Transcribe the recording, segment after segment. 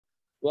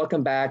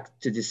Welcome back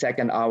to the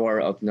second hour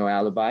of No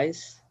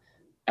Alibis.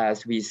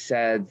 As we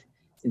said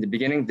in the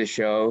beginning of the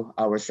show,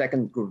 our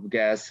second group of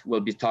guests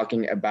will be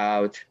talking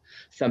about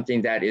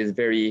something that is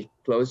very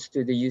close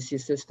to the UC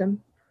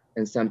system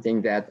and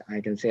something that I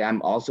can say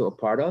I'm also a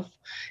part of,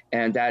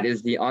 and that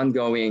is the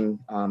ongoing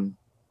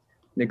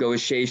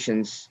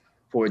negotiations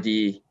for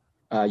the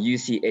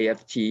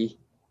UC-AFT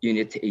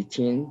Unit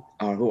 18,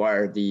 who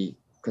are the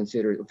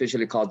considered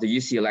officially called the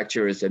UC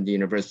lecturers of the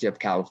University of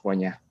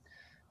California.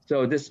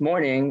 So this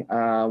morning,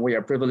 we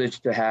are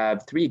privileged to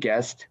have three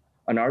guests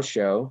on our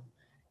show,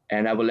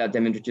 and I will let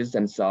them introduce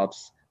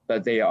themselves,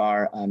 but they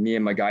are Mia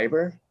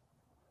McIver,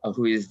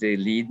 who is the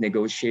lead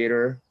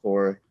negotiator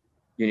for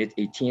Unit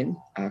 18,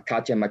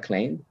 Katya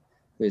McLean,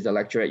 who is a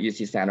lecturer at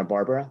UC Santa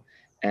Barbara,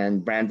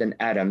 and Branden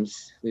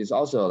Adams, who is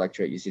also a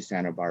lecturer at UC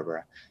Santa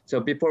Barbara. So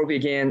before we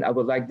begin, I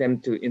would like them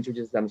to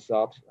introduce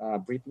themselves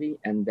briefly,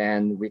 and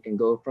then we can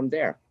go from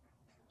there.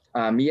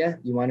 Mia,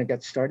 you want to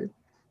get started?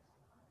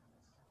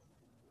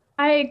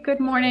 Hi, good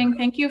morning.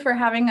 Thank you for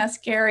having us,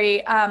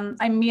 Gary.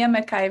 I'm Mia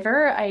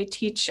McIver. I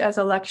teach as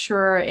a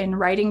lecturer in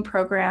writing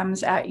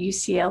programs at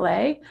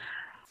UCLA.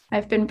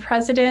 I've been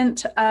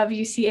president of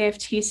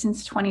UC-AFT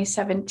since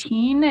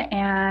 2017,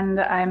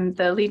 and I'm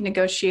the lead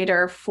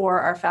negotiator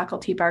for our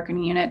faculty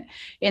bargaining unit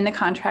in the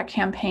contract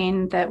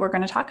campaign that we're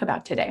going to talk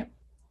about today.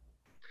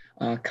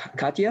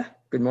 Katya,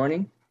 good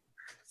morning.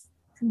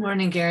 Good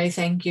morning, Gary.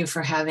 Thank you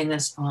for having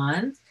us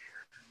on.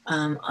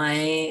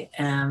 I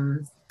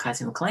am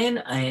Katya McLean.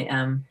 I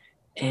am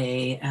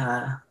a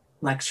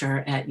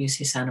lecturer at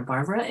UC Santa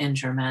Barbara in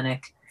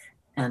Germanic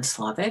and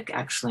Slavic,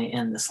 actually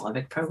in the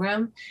Slavic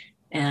program.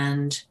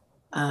 And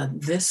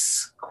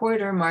this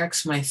quarter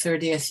marks my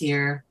 30th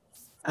year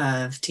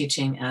of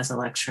teaching as a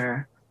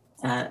lecturer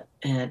at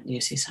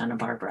UC Santa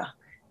Barbara.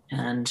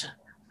 And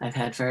I've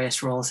had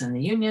various roles in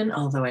the union,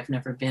 although I've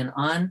never been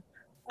on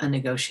a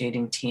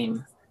negotiating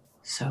team.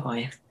 So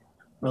I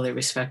really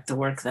respect the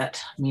work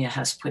that Mia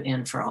has put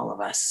in for all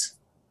of us.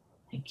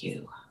 Thank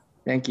you.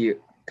 Thank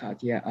you,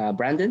 Katya.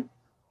 Branden,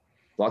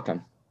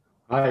 welcome.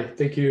 Hi,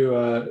 thank you.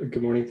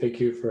 Good morning. Thank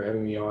you for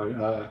having me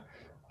on.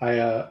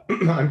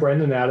 I'm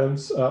Branden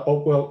Adams.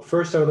 Well,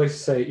 first I would like to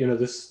say,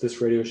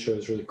 this radio show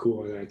is really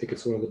cool, and I think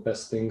it's one of the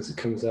best things that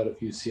comes out of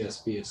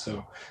UCSB.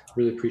 So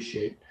really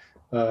appreciate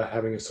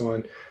having us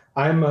on.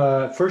 I'm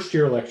a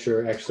first-year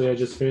lecturer. Actually, I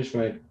just finished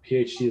my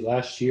PhD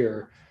last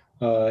year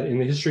in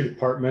the history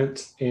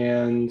department,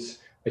 and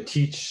I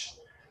teach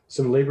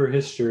some labor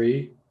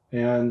history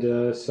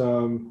and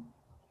some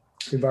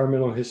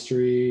environmental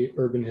history,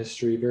 urban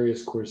history,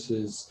 various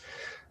courses.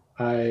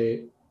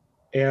 I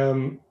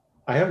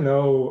have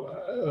no,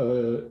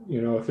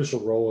 official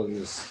role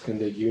in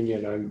the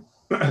union.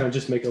 I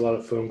just make a lot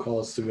of phone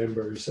calls to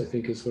members, I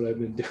think is what I've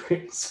been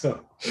doing.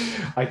 So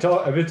I've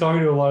been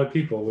talking to a lot of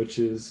people, which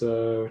has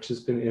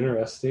been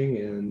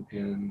interesting,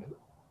 and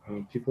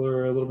people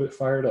are a little bit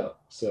fired up.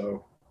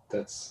 So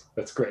that's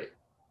great.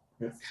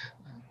 Yeah.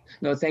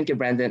 No, thank you,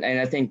 Branden. And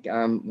I think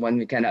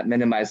one cannot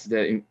minimize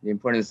the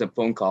importance of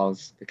phone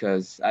calls,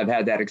 because I've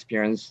had that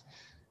experience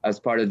as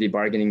part of the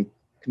bargaining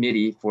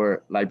committee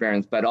for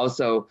librarians, but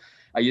also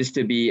I used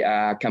to be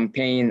a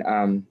campaign,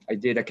 I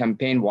did a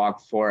campaign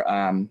walk for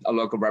a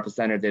local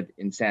representative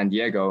in San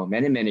Diego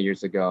many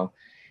years ago.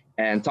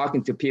 And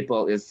talking to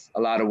people is a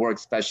lot of work,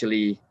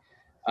 especially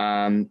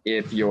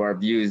if your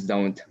views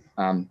don't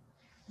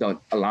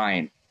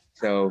align.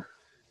 So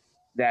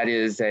that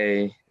is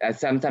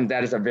sometimes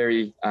that is a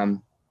very,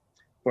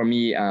 for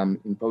me,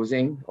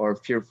 imposing or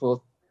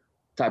fearful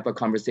type of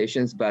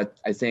conversations, but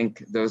I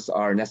think those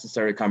are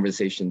necessary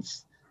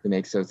conversations to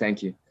make, so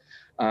thank you.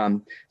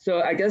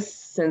 So I guess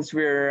since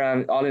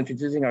we're all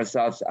introducing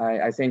ourselves,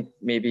 I think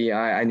maybe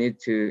I need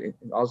to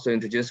also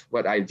introduce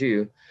what I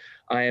do.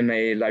 I am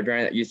a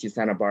librarian at UC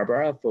Santa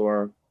Barbara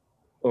for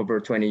over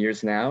 20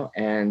 years now,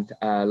 and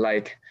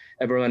like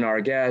everyone, our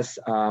guests,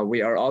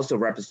 we are also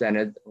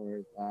represented,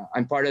 or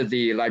I'm part of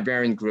the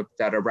librarian group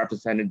that are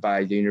represented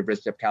by the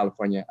University of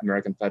California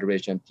American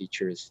Federation of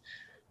Teachers.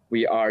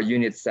 We are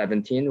Unit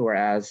 17,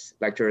 whereas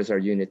lecturers are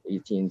Unit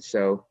 18.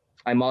 So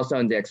I'm also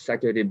on the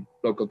executive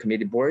local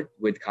committee board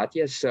with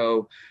Katya.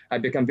 So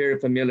I've become very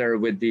familiar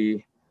with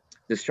the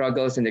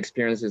struggles and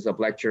experiences of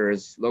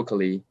lecturers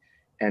locally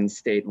and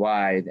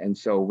statewide. And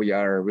so we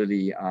are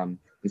really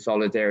in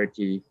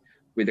solidarity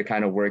with the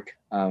kind of work,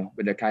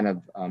 with the kind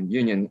of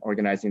union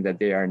organizing that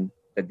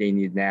they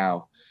need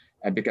now.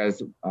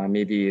 Because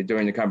maybe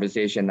during the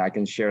conversation, I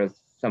can share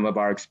some of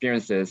our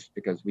experiences,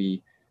 because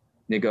we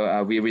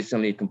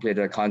recently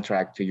completed a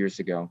contract 2 years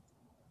ago.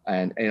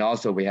 And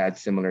also we had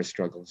similar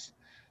struggles.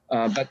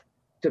 But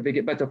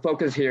the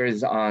focus here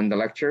is on the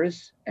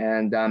lectures.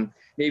 And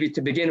maybe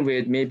to begin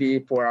with, maybe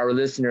for our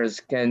listeners,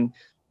 can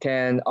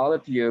all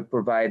of you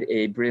provide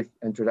a brief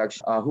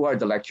introduction? Who are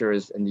the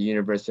lecturers in the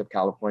University of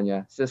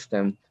California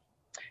system?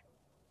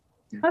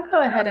 I'll go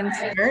ahead and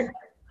start.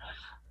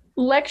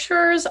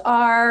 Lecturers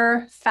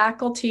are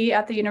faculty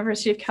at the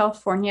University of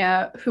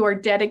California who are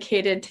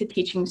dedicated to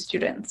teaching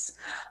students.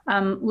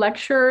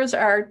 Lecturers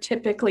are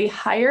typically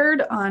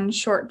hired on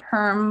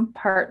short-term,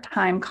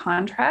 part-time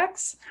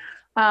contracts,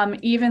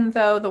 even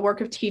though the work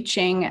of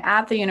teaching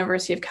at the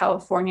University of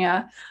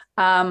California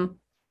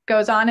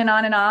goes on and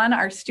on and on.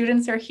 Our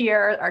students are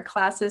here, our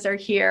classes are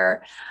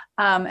here,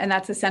 and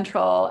that's a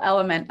central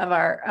element of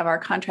our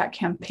contract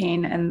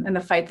campaign and the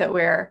fight that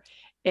we're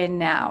in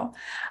now.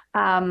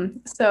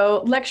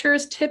 So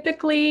lecturers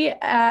typically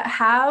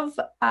have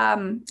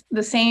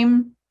the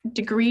same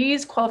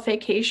degrees,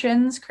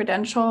 qualifications,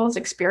 credentials,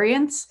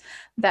 experience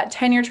that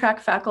tenure track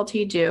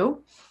faculty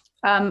do,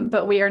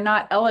 but we are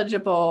not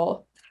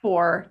eligible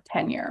for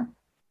tenure.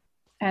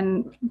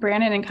 And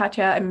Branden and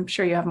Katya, I'm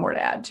sure you have more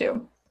to add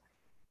too.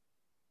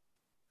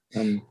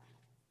 Yeah,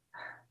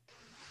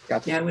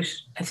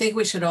 I think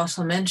we should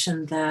also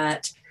mention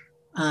that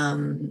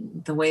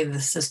the way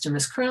the system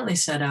is currently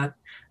set up,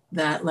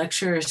 that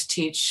lecturers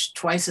teach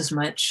twice as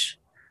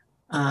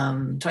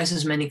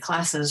many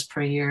classes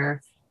per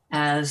year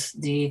as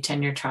the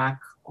tenure track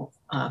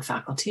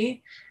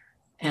faculty,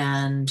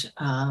 and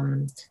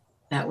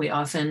that we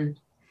often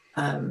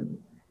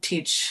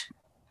teach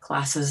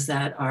classes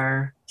that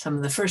are some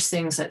of the first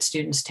things that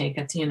students take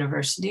at the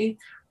university,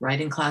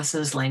 writing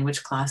classes,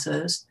 language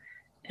classes.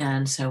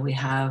 And so we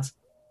have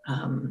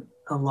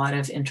a lot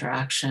of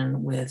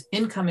interaction with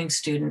incoming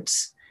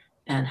students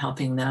and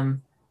helping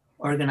them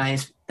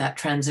organize that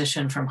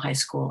transition from high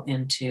school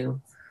into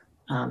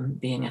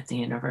being at the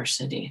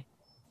university.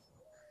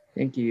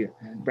 Thank you.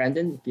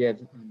 Branden, if you have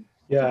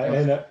yeah,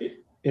 and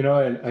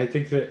and I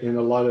think that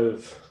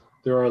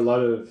there are a lot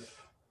of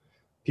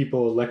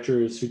people,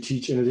 lecturers who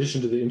teach, in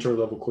addition to the intro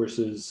level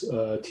courses,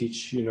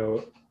 teach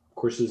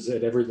courses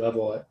at every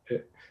level,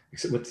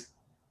 except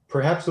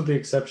perhaps with the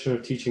exception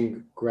of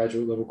teaching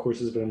graduate level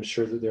courses, but I'm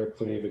sure that there are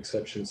plenty of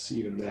exceptions to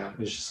even that.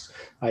 It's just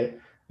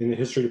in the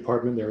history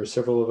department, there are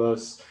several of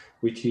us.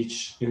 We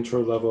teach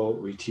intro level,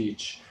 we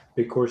teach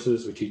big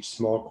courses, we teach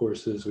small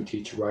courses, we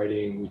teach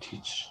writing, we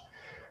teach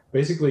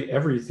basically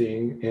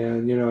everything.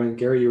 And and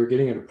Gary, you were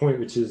getting at a point,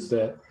 which is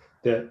that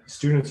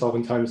students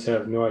oftentimes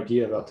have no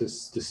idea about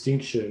this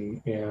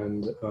distinction,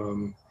 and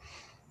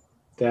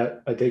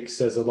that I think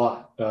says a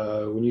lot.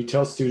 When you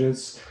tell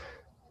students,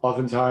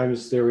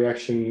 oftentimes their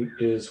reaction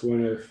is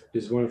one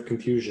of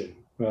confusion.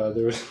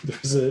 There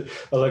was a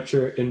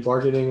lecturer in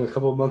bargaining a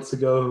couple of months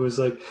ago who was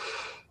like,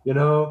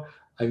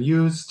 I'm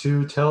used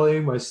to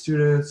telling my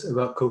students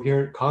about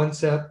coherent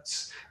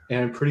concepts,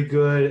 and I'm pretty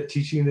good at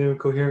teaching them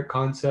coherent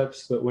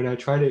concepts, but when I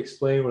try to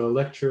explain what a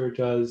lecturer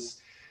does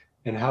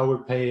and how we're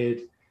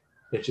paid,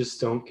 they just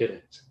don't get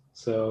it.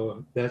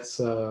 So that's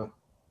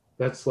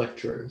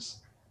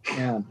lecturers.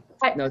 Yeah.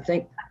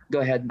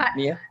 Go ahead,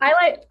 Mia.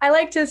 I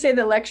like to say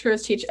that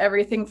lecturers teach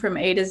everything from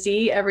A to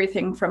Z,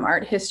 everything from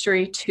art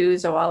history to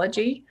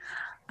zoology.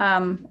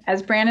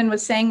 As Branden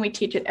was saying, we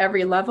teach at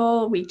every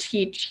level. We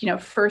teach,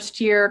 first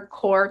year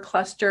core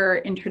cluster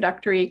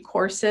introductory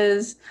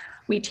courses.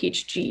 We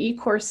teach GE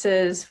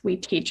courses. We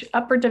teach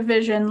upper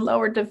division,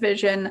 lower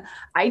division.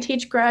 I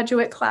teach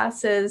graduate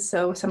classes,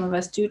 so some of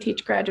us do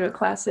teach graduate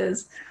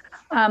classes.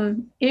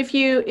 If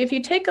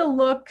you take a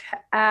look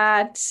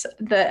at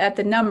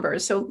the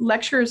numbers, so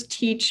lecturers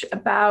teach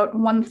about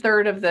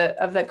 1/3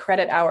 of the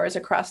credit hours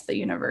across the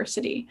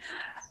university.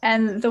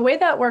 And the way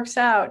that works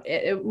out,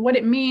 what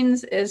it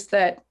means is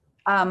that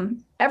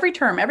every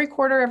term, every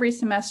quarter, every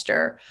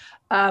semester,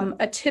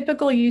 a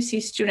typical UC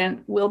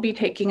student will be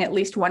taking at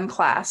least one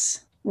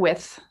class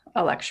with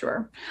a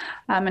lecturer.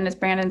 And as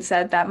Branden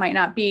said, that might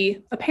not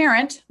be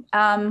apparent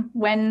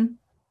when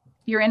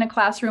you're in a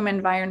classroom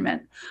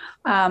environment.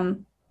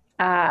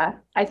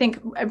 I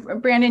think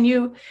Branden,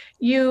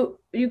 you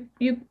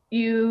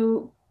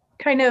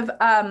kind of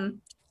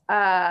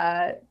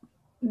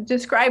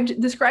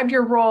described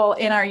your role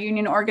in our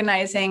union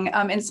organizing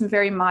in some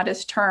very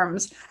modest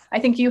terms. I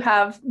think you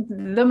have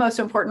the most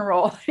important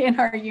role in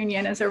our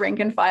union as a rank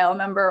and file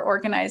member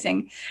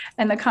organizing,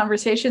 and the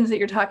conversations that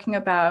you're talking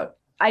about.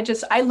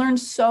 I learned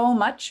so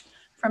much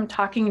from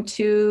talking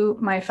to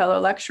my fellow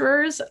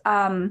lecturers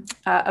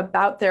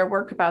about their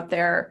work, about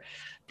their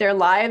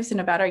lives, and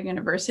about our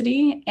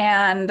university.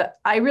 And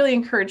I really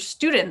encourage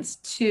students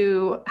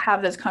to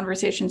have those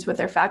conversations with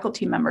their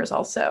faculty members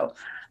also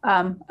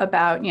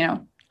about,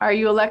 are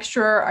you a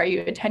lecturer? Are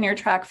you a tenure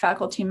track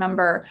faculty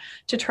member?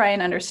 To try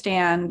and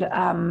understand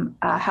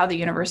how the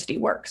university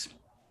works.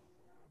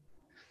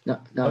 I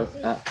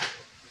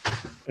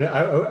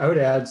would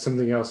add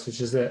something else, which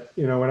is that,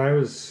 when I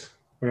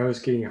was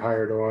getting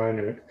hired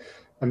on,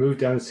 I moved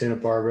down to Santa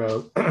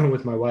Barbara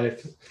with my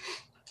wife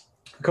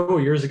a couple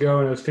of years ago,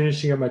 and I was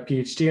finishing up my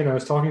PhD, and I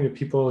was talking to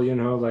people,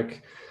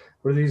 like,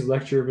 what are these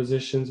lecturer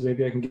positions?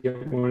 Maybe I can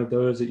get one of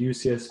those at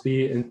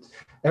UCSB. And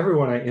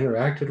everyone I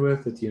interacted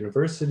with at the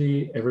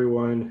university,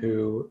 everyone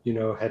who,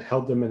 had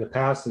held them in the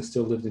past and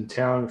still lived in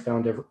town and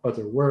found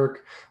other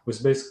work, was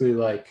basically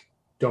like,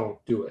 don't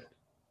do it.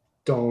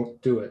 Don't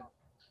do it.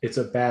 It's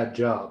a bad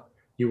job.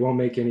 You won't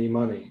make any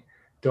money.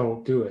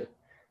 Don't do it.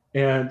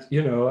 And,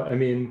 you know, I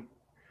mean,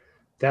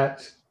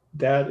 that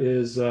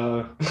is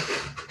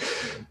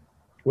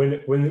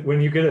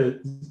when you get a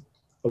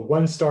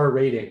 1-star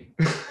rating,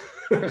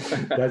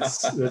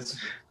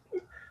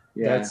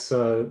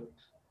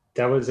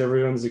 that was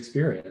everyone's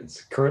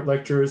experience. Current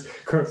lecturers,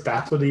 current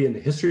faculty in the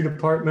history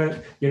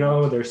department, you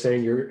know, they're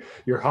saying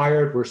you're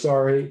hired, we're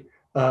sorry.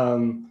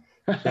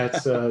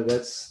 That's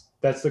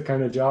the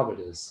kind of job it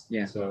is.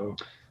 Yeah. So,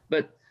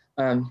 but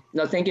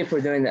no, thank you for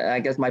doing that. I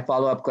guess my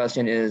follow-up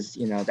question is,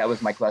 you know, that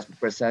was my question: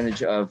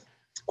 percentage of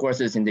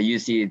courses in the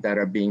UC that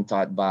are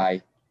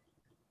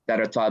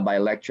taught by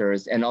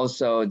lecturers, and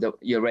also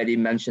you already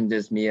mentioned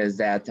this, Mia, is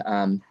that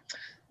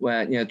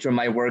when, you know, through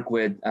my work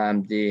with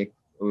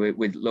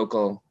with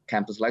local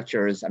campus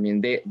lecturers, I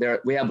mean,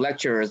 we have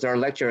lecturers. There are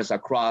lecturers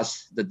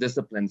across the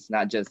disciplines,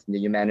 not just in the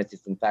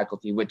humanities and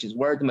faculty, which is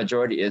where the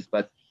majority is,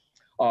 but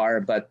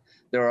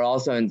there are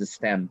also in the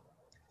STEM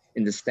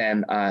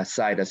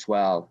side as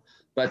well.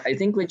 But I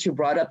think what you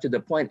brought up to the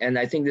point, and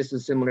I think this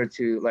is similar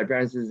to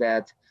librarians, is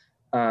that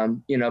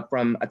you know,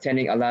 from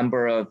attending a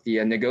number of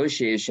the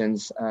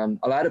negotiations,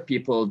 a lot of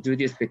people do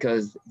this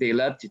because they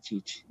love to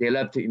teach. They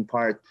love to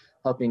impart,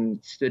 helping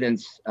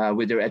students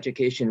with their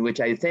education, which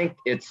I think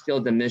it's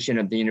still the mission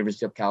of the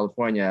University of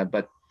California.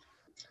 But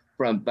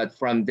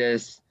from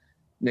this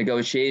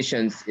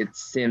negotiations, it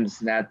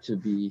seems not to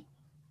be.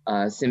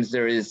 Seems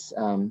there is.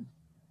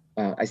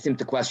 I seem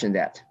to question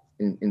that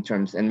in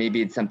terms, and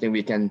maybe it's something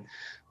we can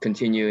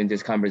continue in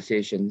this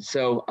conversation.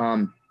 So.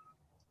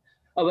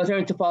 I was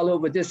going to follow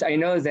up with this. I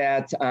know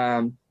that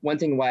one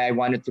thing why I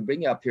wanted to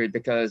bring you up here,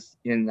 because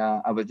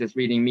I was just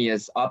reading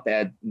Mia's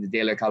op-ed in the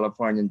Daily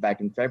Californian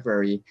back in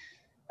February.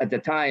 At the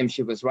time,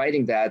 she was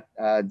writing that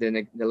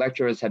the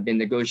lecturers have been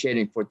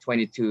negotiating for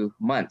 22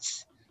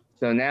 months.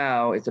 So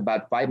now it's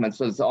about 5 months.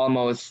 So it's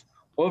almost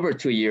over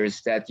 2 years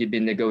that you've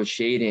been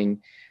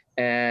negotiating.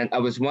 And I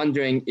was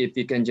wondering if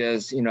you can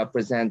just, you know,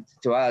 present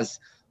to us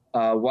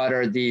what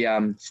are the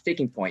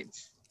sticking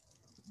points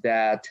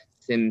that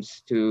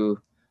seems to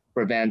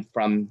prevent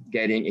from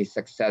getting a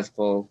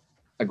successful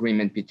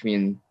agreement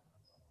between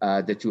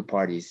the two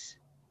parties.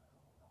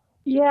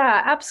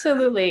 Yeah,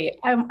 absolutely.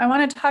 I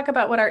want to talk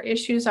about what our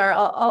issues are.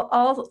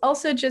 I'll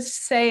also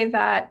just say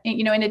that,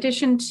 you know, in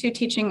addition to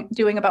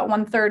doing about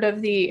 1/3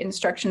 of the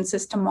instruction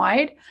system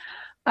wide,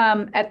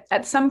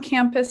 at some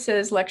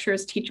campuses,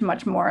 lecturers teach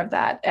much more of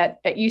that.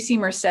 At UC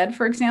Merced,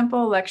 for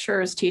example,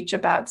 lecturers teach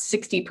about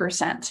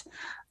 60%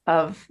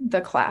 of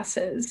the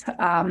classes.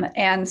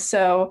 And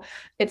so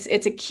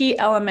it's a key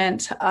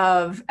element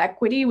of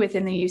equity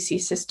within the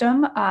UC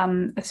system,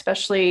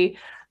 especially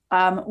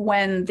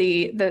when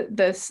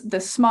the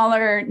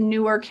smaller,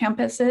 newer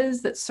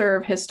campuses that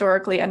serve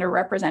historically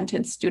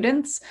underrepresented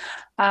students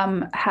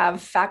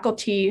have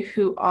faculty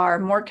who are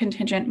more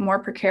contingent, more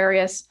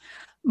precarious,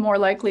 more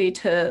likely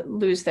to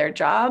lose their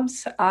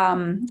jobs.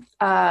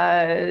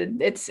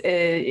 It's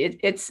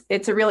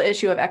a real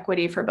issue of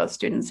equity for both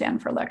students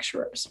and for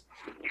lecturers.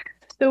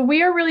 So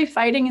we are really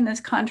fighting in this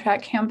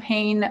contract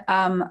campaign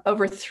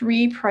over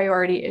 3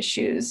 priority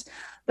issues.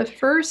 The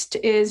first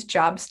is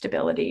job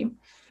stability.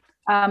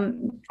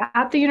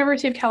 At the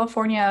University of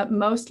California,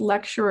 most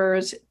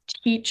lecturers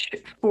teach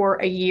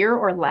for a year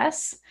or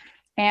less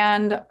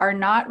and are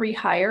not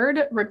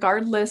rehired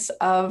regardless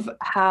of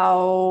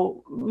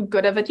how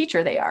good of a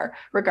teacher they are,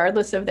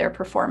 regardless of their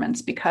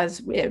performance,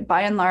 because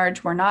by and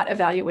large, we're not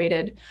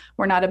evaluated,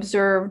 we're not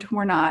observed,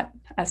 we're not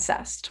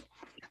assessed.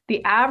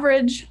 The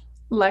average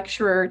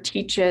lecturer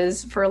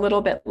teaches for a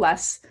little bit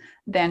less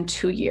than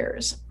 2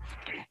 years.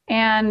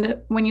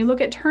 And when you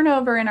look at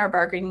turnover in our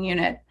bargaining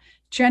unit,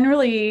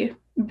 generally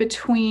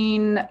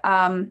between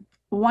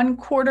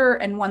 1/4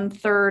 and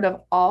 1/3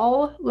 of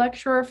all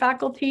lecturer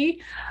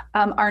faculty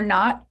are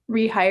not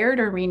rehired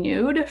or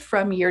renewed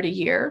from year to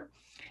year.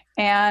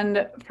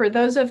 And for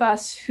those of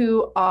us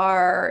who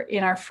are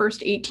in our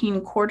first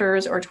 18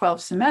 quarters or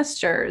 12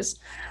 semesters,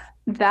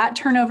 that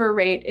turnover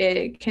rate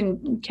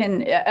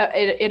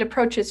it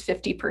approaches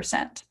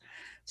 50%.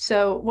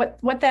 So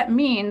what that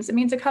means, it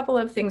means a couple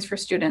of things for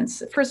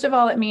students. First of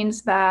all, it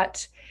means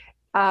that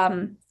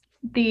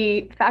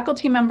the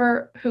faculty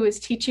member who is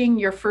teaching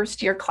your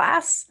first year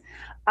class,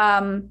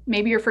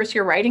 maybe your first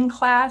year writing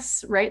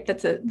class, right?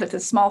 That's a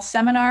small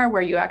seminar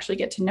where you actually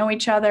get to know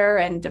each other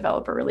and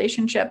develop a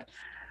relationship.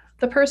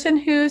 The person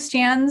who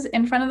stands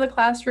in front of the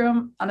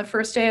classroom on the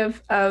first day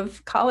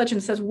of college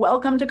and says,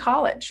 "Welcome to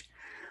college,"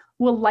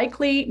 will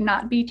likely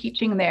not be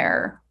teaching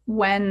there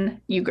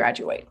when you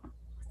graduate.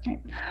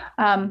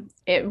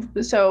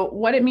 So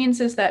what it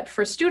means is that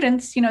for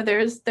students, you know,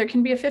 there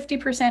can be a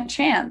 50%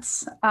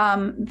 chance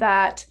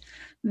that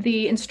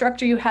the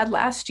instructor you had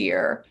last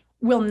year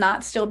will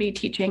not still be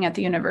teaching at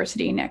the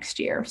university next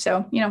year.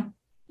 So, you know,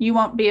 you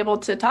won't be able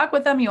to talk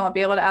with them. You won't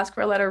be able to ask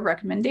for a letter of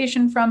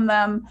recommendation from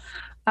them.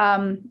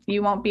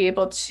 You won't be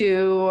able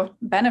to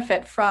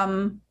benefit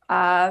from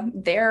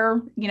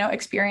their, you know,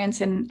 experience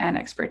and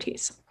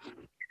expertise.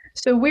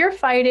 So we're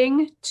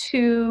fighting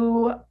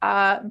to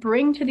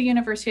bring to the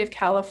University of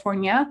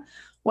California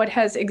what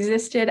has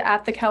existed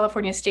at the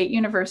California State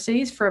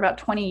Universities for about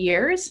 20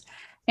 years,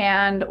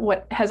 and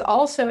what has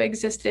also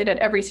existed at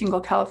every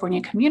single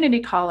California community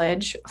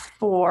college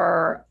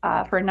for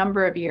a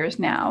number of years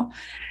now.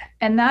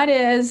 And that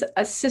is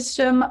a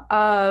system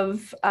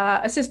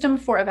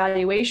for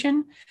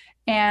evaluation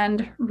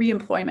and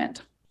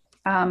reemployment,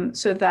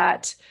 so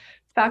that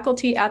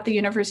faculty at the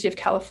University of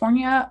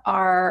California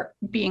are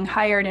being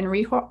hired and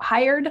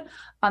rehired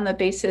on the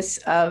basis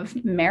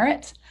of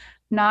merit,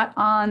 not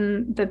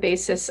on the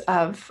basis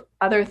of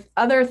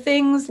other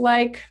things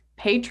like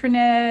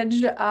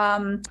patronage,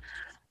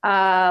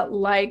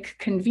 like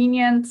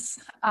convenience.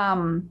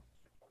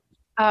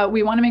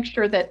 We want to make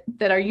sure that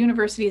our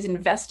university is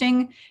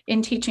investing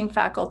in teaching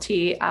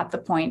faculty at the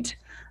point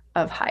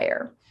of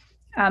hire.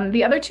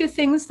 The other two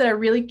things that are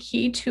really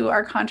key to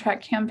our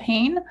contract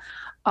campaign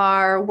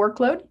are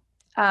workload.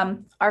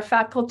 Our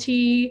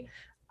faculty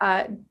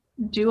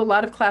do a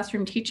lot of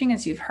classroom teaching,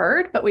 as you've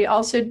heard, but we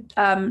also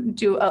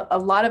do a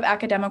lot of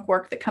academic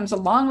work that comes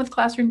along with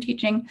classroom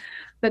teaching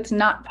that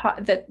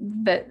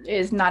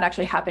is not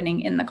actually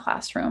happening in the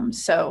classroom.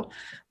 So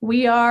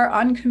we are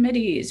on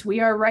committees,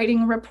 we are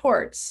writing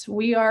reports,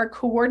 we are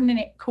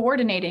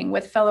coordinating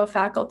with fellow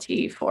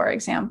faculty, for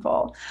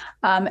example.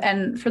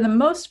 And for the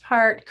most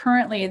part,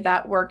 currently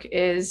that work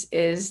is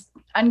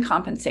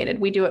uncompensated.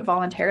 We do it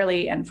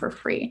voluntarily and for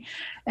free.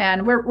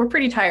 And we're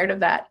pretty tired of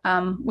that.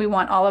 We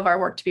want all of our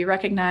work to be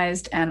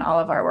recognized and all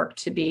of our work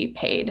to be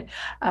paid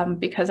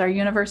because our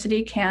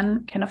university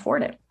can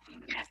afford it.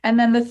 And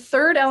then the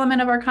third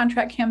element of our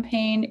contract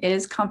campaign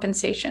is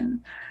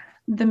compensation.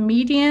 The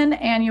median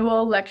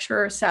annual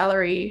lecturer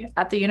salary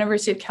at the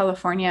University of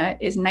California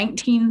is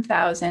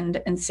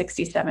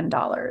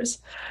 $19,067,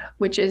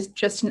 which is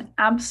just an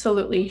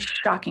absolutely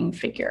shocking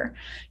figure.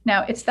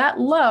 Now, it's that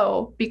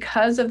low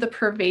because of the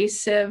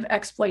pervasive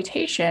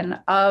exploitation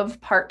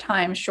of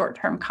part-time,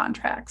 short-term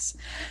contracts.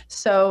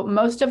 So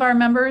most of our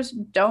members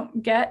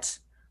don't get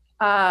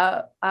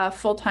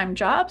full-time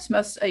jobs.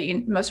 Most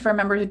of our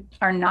members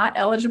are not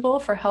eligible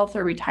for health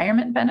or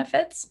retirement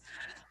benefits.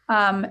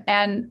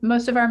 And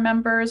most of our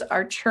members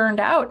are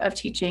churned out of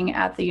teaching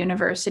at the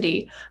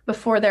university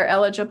before they're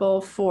eligible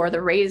for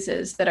the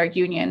raises that our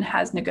union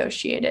has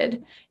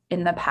negotiated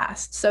in the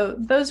past. So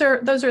those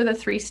are the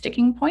three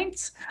sticking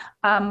points.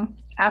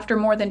 After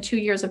more than 2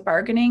 years of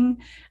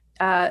bargaining,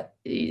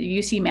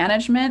 UC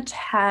management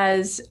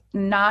has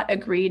not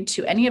agreed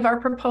to any of our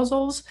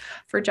proposals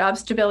for job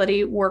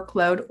stability,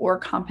 workload, or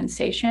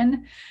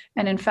compensation.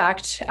 And in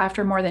fact,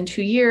 after more than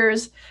 2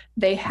 years,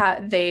 they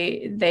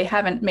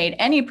haven't made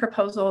any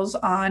proposals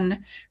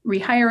on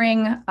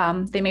rehiring.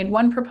 They made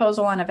one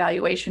proposal on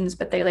evaluations,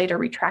 but they later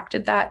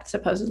retracted that,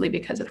 supposedly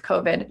because of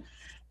COVID.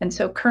 And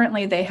so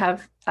currently they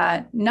have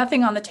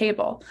nothing on the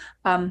table.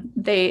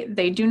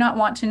 They do not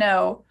want to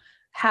know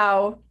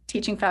how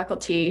teaching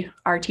faculty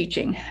are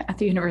teaching at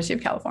the University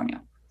of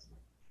California.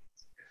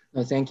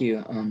 No, thank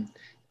you.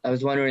 I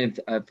was wondering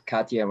if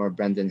Katya or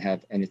Branden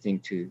have anything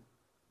to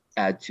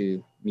add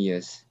to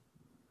Mia's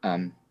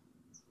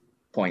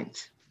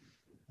point.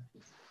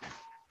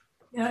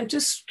 Yeah,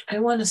 I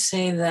want to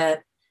say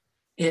that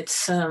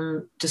it's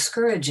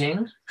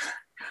discouraging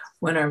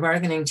when our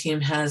bargaining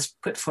team has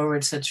put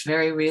forward such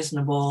very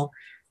reasonable,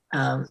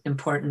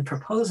 important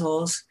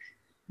proposals,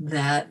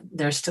 that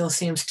there still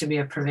seems to be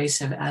a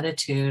pervasive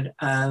attitude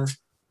of,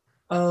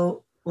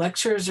 oh,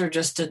 lectures are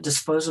just a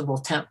disposable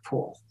temp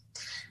pool,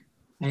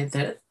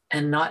 right?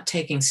 And not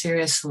taking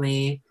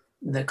seriously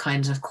the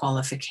kinds of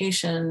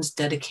qualifications,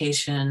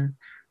 dedication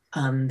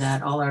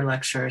that all our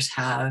lecturers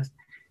have.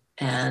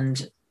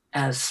 And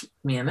as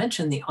Mia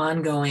mentioned, the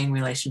ongoing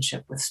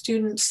relationship with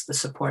students, the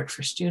support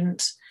for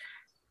students.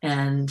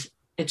 And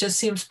it just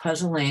seems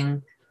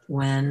puzzling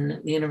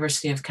when the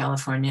University of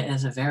California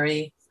is a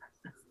very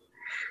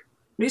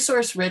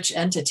resource-rich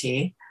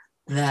entity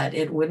that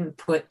it wouldn't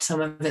put some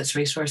of its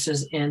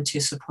resources into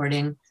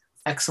supporting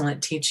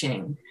excellent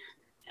teaching.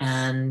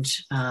 And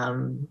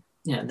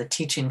the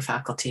teaching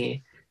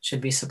faculty should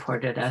be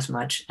supported as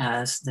much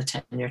as the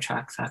tenure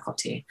track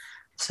faculty.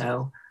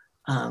 So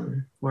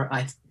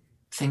I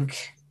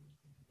think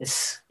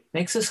this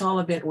makes us all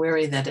a bit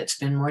wary that it's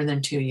been more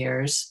than 2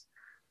 years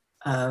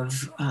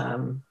of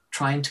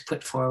trying to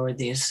put forward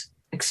these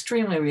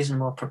extremely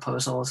reasonable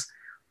proposals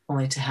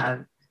only to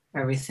have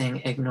everything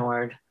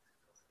ignored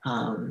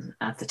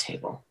at the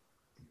table.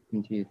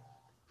 Indeed.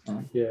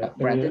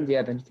 Branden, do you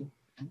have anything?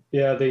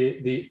 Yeah,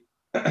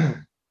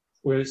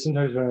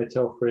 sometimes when I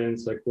tell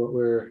friends like what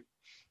we're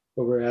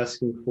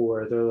asking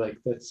for, they're like,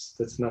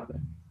 that's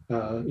nothing.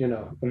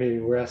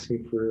 We're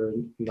asking for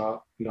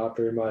not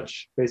very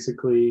much.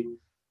 Basically,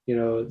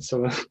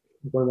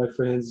 one of my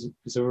friends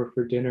was over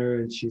for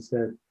dinner and she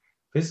said,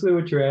 basically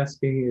what you're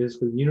asking is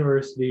for the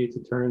university to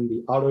turn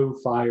the auto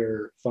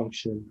fire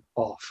function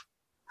off.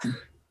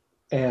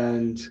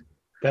 And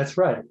that's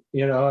right.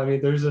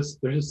 There's a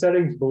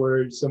settings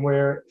board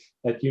somewhere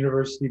at the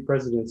university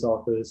president's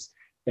office,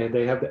 and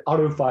they have the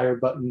auto fire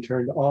button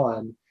turned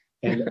on.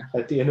 And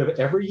at the end of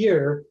every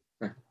year,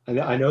 and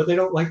I know they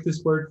don't like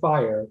this word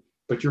fire,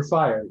 but you're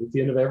fired at the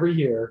end of every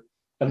year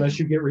unless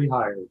you get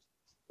rehired.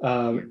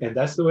 And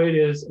that's the way it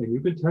is. And you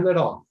can turn that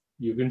off.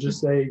 You can just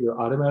say you're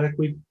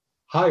automatically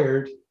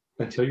hired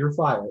until you're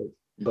fired,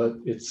 but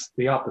it's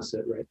the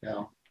opposite right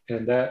now.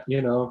 And that,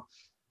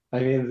 I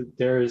mean,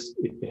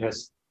 it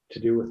has to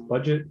do with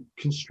budget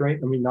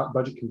constraint. I mean, not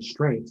budget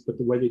constraints, but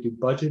the way they do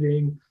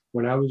budgeting.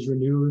 When I was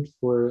renewed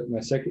for my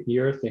second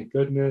year, thank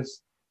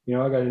goodness, I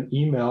got an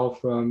email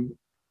from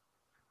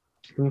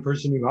the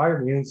person who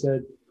hired me and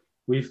said,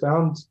 we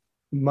found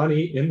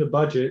money in the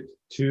budget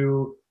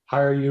to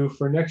hire you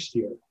for next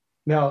year.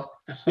 Now,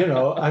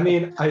 I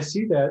mean, I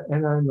see that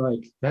and I'm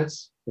like,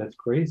 that's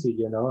crazy,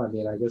 I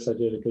mean, I guess I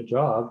did a good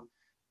job.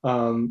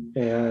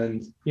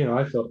 And,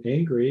 I felt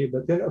angry,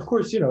 but then of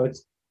course,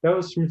 that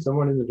was from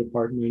someone in the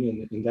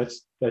department and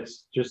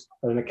that's just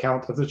an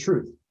account of the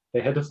truth.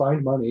 They had to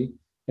find money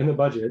in the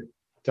budget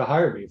to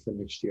hire me for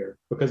next year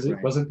because it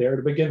wasn't there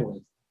to begin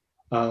with.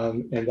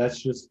 And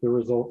that's just the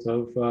result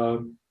of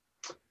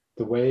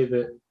the way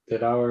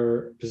that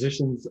our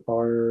positions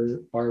are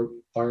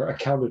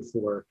accounted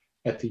for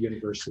at the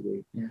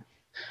university. Yeah.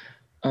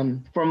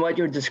 From what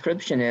your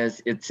description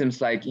is, it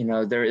seems like,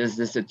 there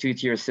is a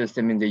two-tier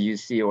system in the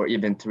UC or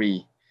even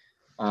three,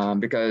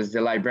 because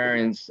the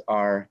librarians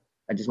are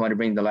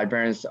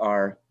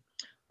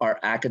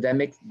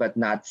academic, but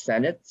not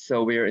Senate.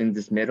 So we're in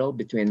this middle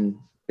between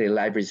the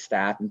library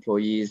staff,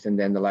 employees, and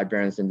then the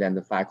librarians, and then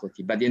the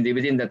faculty. But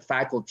within that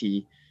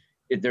faculty,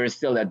 there is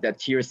still that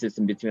tier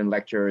system between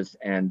lecturers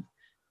and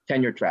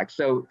tenure track.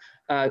 So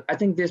I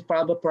think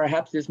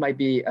perhaps this might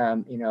be,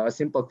 a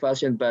simple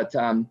question, but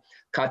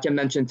Katya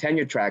mentioned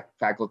tenure track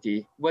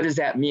faculty. What does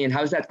that mean?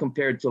 How is that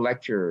compared to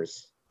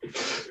lecturers?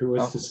 Who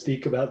wants to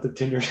speak about the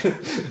tenure?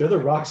 They're the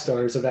rock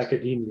stars of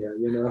academia,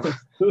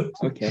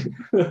 Okay.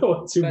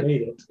 Ones who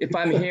made it. If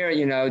I'm here,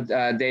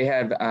 they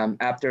have,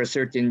 after a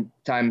certain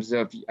times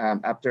of,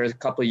 after a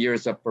couple of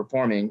years of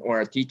performing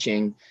or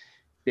teaching,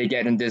 they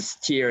get in this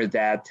tier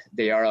that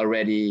they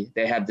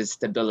have this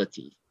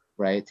stability,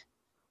 right?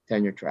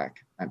 Tenure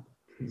track.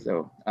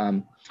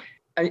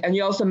 And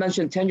you also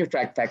mentioned tenure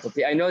track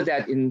faculty. I know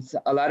that in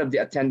a lot of the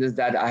attendance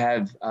that I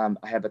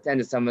have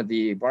attended some of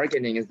the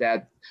bargaining is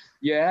that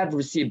you have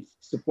received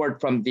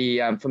support from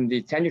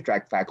the tenure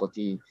track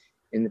faculty.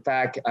 In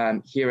fact,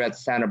 here at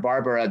Santa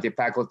Barbara, the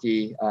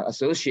Faculty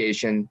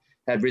Association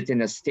had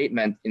written a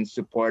statement in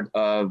support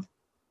of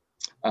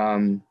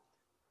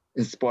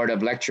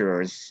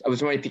lecturers. I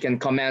was wondering if you can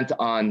comment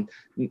on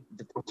the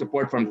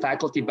support from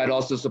faculty, but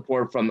also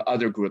support from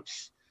other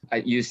groups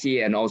at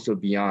UC and also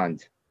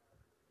beyond.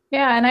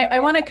 Yeah, and I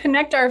want to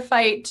connect our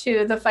fight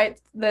to the fight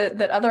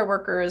that other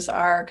workers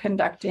are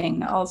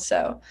conducting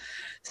also.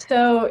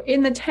 So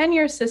in the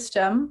tenure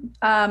system,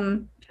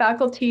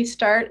 faculty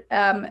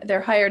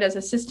they're hired as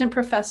assistant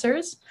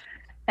professors.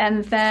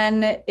 And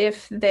then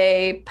if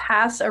they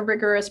pass a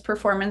rigorous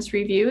performance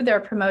review,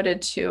 they're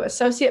promoted to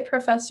associate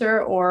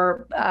professor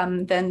or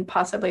then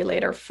possibly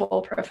later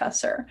full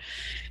professor.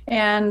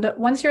 And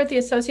once you're at the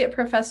associate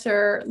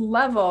professor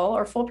level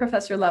or full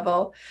professor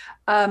level,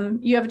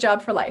 you have a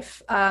job for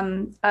life.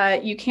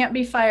 You can't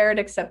be fired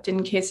except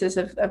in cases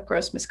of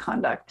gross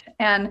misconduct.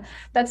 And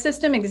that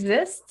system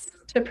exists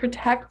to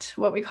protect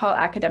what we call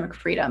academic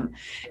freedom.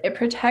 It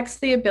protects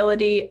the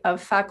ability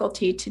of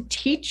faculty to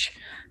teach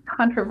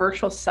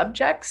controversial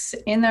subjects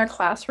in their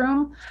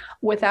classroom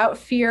without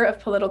fear of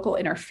political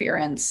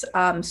interference,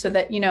 so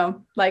that,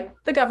 like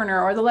the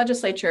governor or the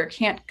legislature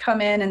can't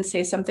come in and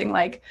say something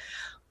like,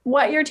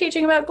 what you're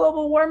teaching about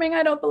global warming,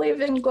 I don't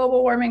believe in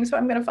global warming, so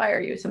I'm going to fire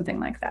you, something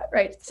like that,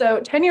 right? So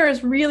tenure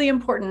is really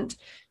important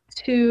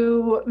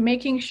to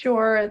making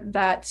sure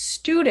that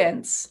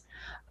students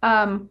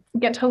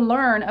get to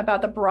learn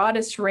about the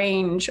broadest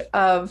range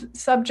of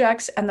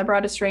subjects and the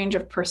broadest range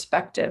of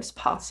perspectives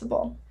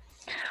possible.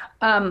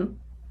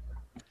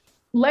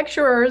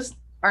 Lecturers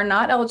are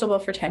not eligible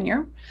for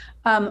tenure.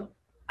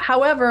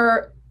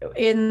 However,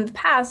 in the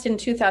past, in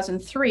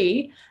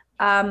 2003,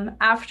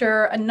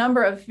 after a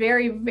number of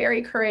very,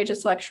 very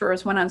courageous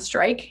lecturers went on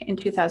strike in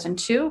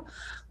 2002,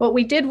 what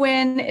we did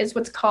win is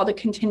what's called a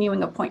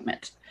continuing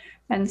appointment.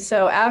 And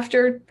so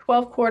after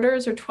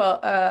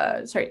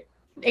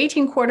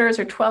 18 quarters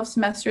or 12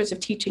 semesters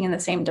of teaching in the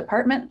same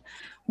department,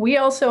 we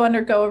also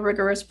undergo a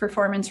rigorous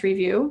performance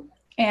review.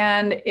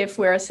 And if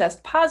we're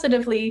assessed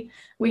positively,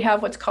 we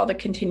have what's called a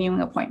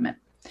continuing appointment.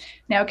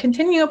 Now,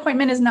 continuing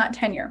appointment is not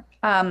tenure.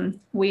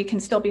 We can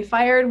still be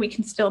fired. We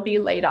can still be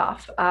laid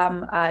off.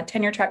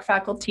 Tenure track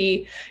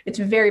faculty, it's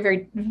very,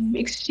 very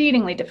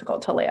exceedingly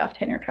difficult to lay off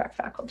tenure track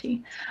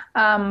faculty.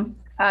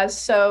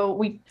 So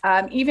we,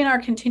 even our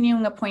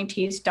continuing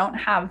appointees don't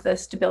have the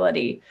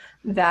stability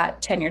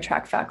that tenure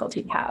track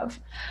faculty have.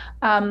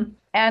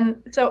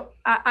 And so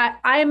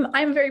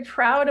I'm very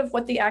proud of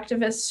what the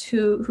activists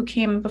who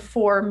came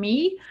before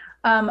me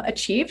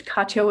achieved.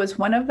 Katya was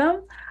one of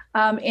them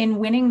in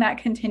winning that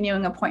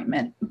continuing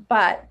appointment.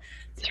 But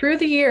through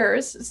the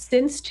years,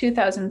 since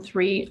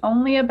 2003,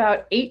 only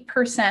about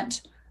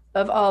 8%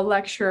 of all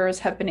lecturers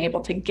have been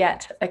able to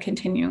get a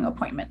continuing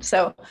appointment.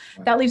 So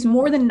that leaves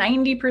more than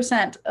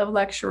 90% of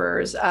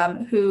lecturers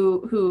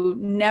who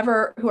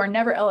are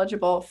never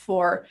eligible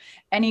for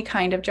any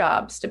kind of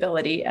job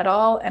stability at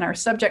all, and are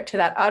subject to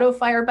that auto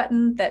fire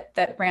button that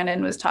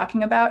Branden was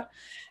talking about.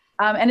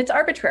 And it's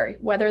arbitrary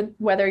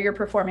whether you're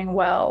performing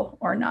well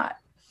or not.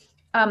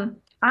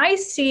 I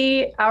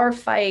see our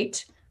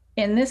fight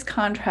in this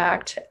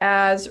contract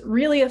as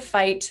really a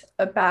fight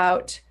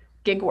about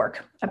gig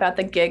work, about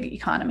the gig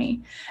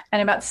economy,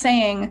 and about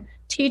saying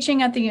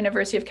teaching at the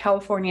University of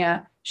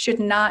California should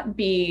not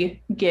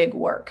be gig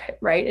work,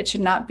 right? It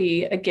should not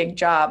be a gig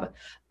job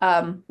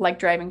like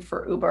driving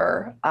for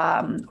Uber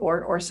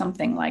or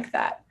something like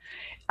that.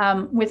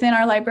 Within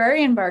our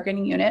librarian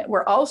bargaining unit,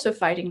 we're also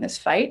fighting this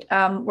fight.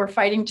 We're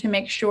fighting to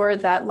make sure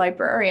that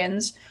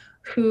librarians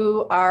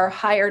who are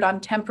hired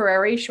on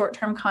temporary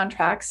short-term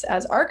contracts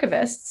as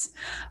archivists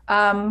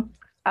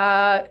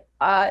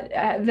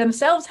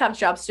themselves have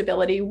job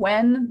stability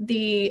when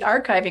the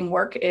archiving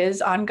work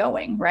is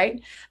ongoing,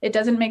 right? It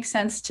doesn't make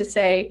sense to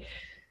say,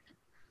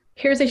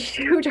 here's a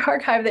huge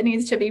archive that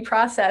needs to be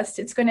processed.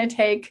 It's going to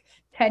take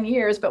 10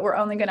 years, but we're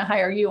only going to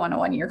hire you on a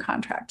 1-year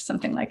contract,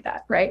 something like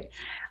that, right?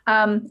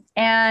 I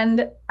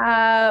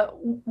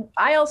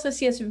also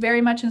see us very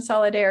much in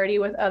solidarity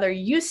with other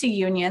UC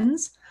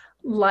unions,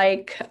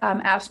 like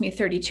AFSCME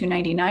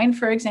 3299,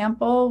 for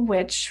example,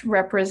 which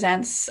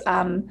represents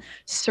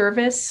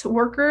service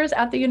workers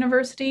at the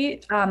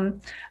university,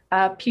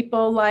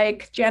 people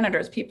like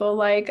janitors, people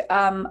like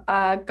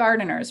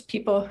gardeners,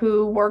 people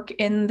who work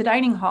in the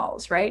dining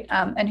halls, right?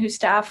 And who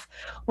staff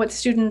what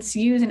students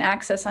use and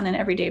access on an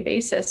everyday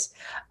basis.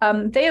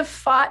 They have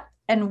fought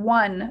and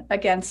won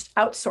against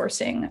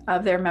outsourcing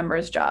of their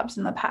members' jobs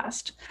in the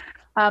past.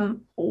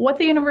 What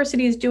the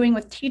university is doing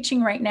with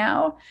teaching right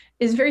now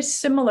is very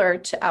similar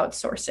to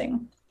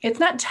outsourcing. It's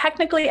not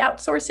technically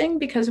outsourcing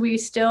because we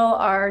still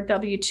are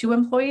W-2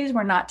 employees.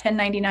 We're not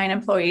 1099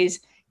 employees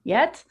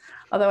yet,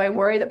 although I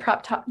worry that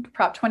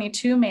Prop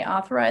 22 may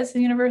authorize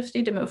the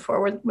university to move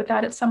forward with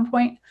that at some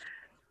point.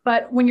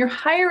 But when you're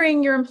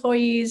hiring your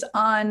employees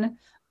on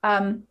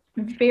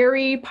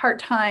very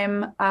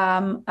part-time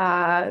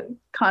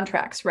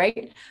contracts,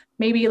 right?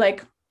 Maybe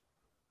like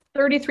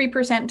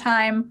 33%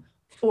 time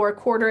for a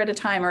quarter at a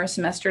time or a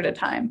semester at a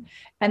time,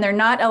 and they're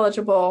not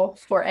eligible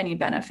for any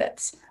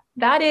benefits.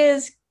 That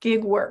is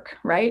gig work,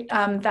 right?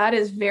 That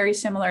is very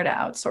similar to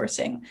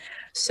outsourcing.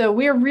 So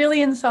we're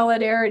really in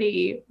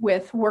solidarity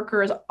with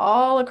workers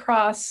all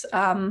across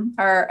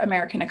our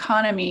American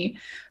economy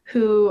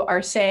who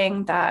are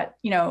saying that,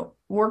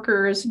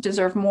 workers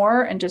deserve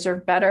more and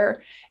deserve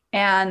better,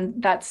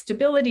 and that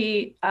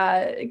stability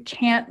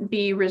can't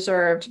be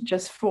reserved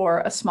just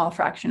for a small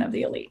fraction of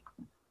the elite.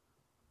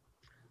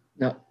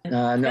 No,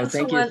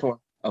 thank you for,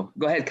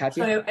 go ahead,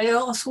 Katya. So I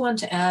also want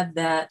to add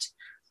that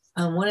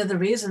one of the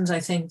reasons I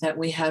think that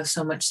we have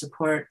so much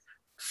support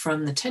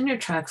from the tenure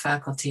track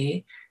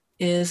faculty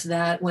is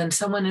that when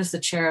someone is the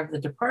chair of the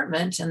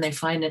department and they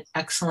find an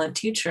excellent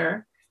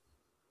teacher,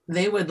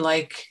 they would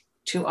like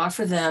to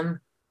offer them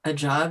a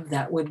job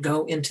that would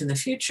go into the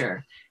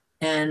future.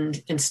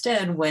 And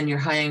instead, when you're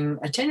hiring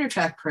a tenure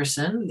track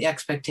person, the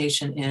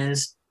expectation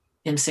is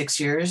in 6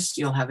 years,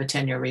 you'll have a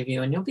tenure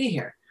review and you'll be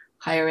here.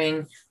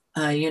 Hiring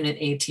a Unit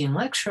 18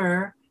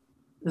 lecturer,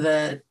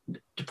 the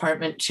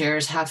department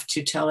chairs have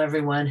to tell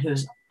everyone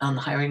who's on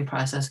the hiring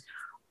process,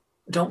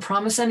 don't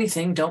promise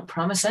anything, don't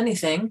promise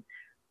anything.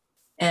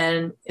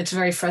 And it's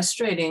very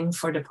frustrating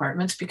for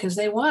departments because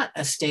they want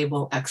a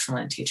stable,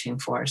 excellent teaching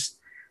force.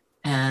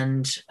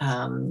 And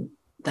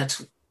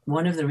that's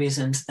one of the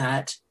reasons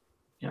that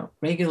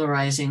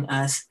regularizing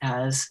us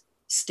as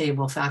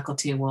stable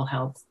faculty will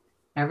help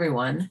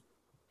everyone,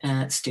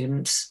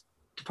 students,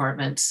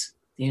 departments,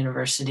 the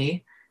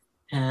university.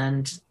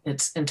 And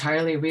it's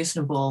entirely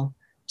reasonable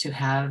to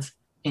have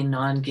a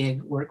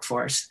non-gig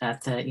workforce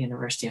at the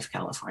University of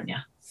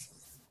California.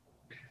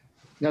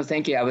 No,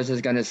 thank you. I was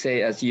just going to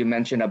say, as you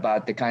mentioned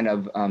about the kind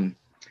of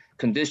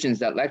conditions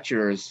that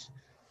lecturers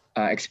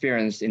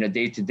experience in a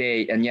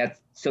day-to-day, and yet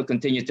still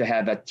continue to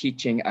have a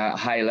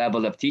high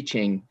level of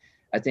teaching,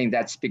 I think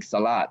that speaks a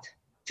lot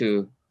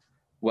to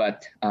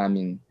what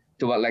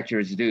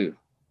lecturers do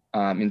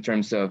in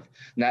terms of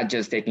not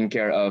just taking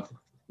care of,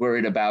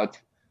 worried about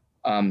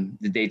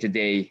the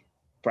day-to-day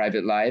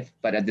private life,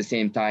 but at the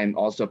same time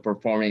also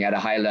performing at a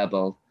high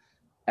level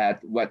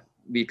at what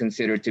we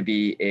consider to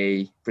be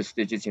a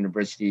prestigious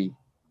university,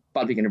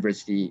 public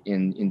university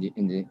in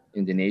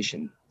the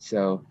nation.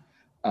 So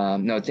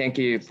no, thank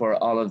you for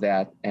all of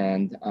that.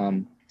 And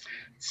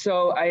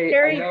so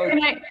Gary,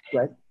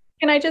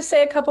 can I just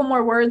say a couple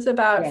more words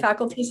about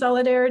faculty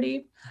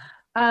solidarity?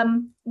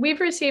 We've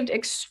received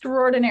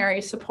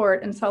extraordinary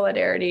support and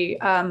solidarity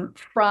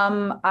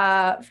from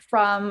a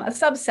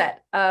subset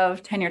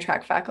of tenure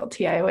track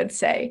faculty, I would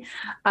say,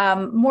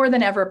 more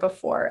than ever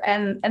before.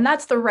 And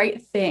that's the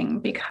right thing,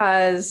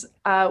 because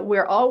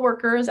we're all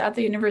workers at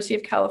the University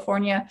of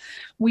California.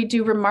 We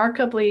do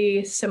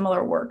remarkably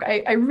similar work.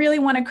 I really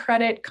want to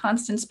credit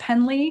Constance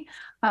Penley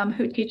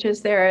who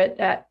teaches there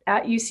at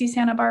UC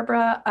Santa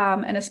Barbara,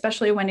 and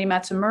especially Wendy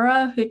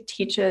Matsumura, who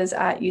teaches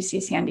at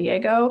UC San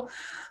Diego,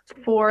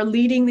 for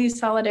leading these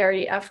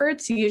solidarity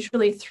efforts,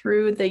 usually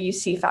through the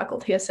UC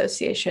faculty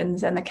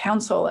associations and the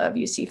Council of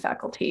UC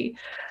Faculty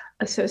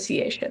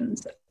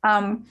Associations.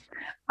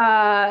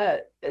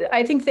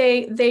 I think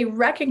they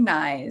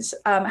recognize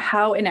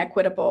how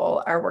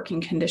inequitable our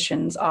working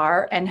conditions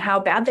are and how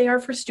bad they are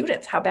for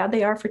students, how bad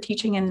they are for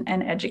teaching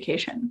and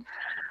education.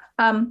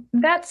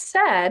 That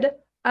said,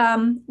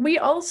 we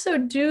also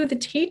do the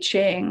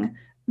teaching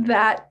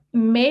that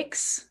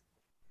makes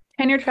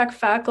tenure track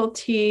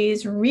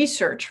faculty's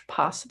research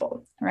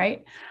possible,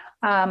 right?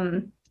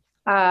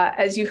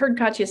 As you heard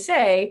Katya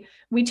say,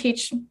 we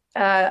teach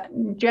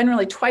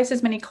generally twice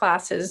as many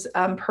classes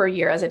per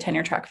year as a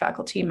tenure track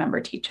faculty member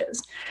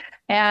teaches.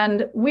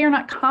 And we are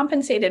not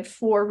compensated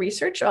for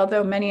research,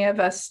 although many of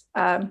us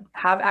have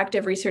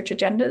active research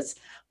agendas,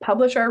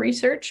 publish our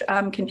research,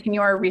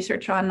 continue our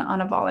research on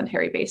a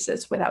voluntary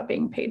basis without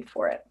being paid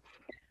for it.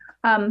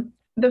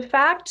 The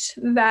fact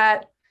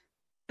that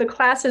the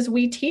classes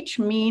we teach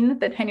mean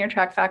that tenure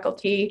track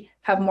faculty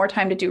have more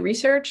time to do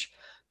research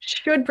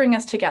should bring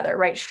us together,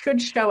 right?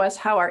 Should show us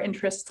how our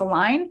interests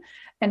align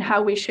and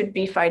how we should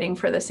be fighting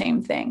for the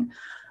same thing.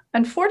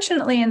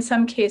 Unfortunately, in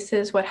some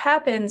cases, what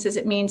happens is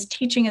it means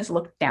teaching is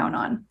looked down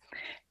on.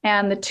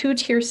 And the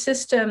two-tier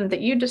system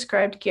that you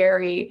described,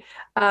 Gary,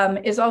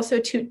 is also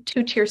a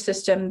two-tier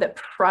system that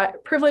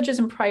privileges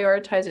and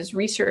prioritizes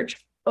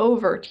research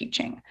over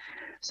teaching.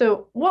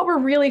 So what we're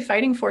really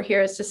fighting for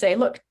here is to say,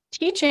 look,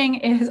 teaching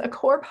is a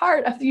core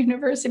part of the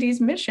university's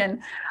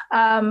mission.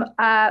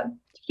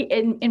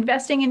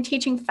 Investing in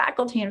teaching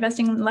faculty,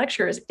 investing in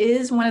lecturers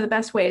is one of the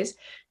best ways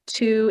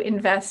to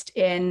invest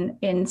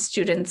in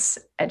students'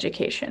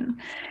 education.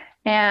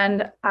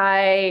 And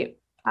I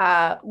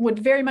would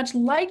very much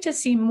like to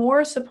see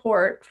more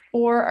support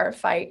for our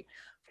fight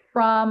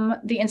from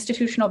the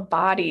institutional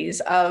bodies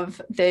of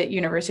the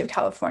University of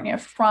California,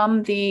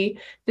 from the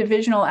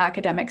divisional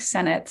academic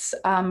senates,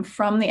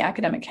 from the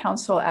academic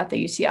council at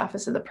the UC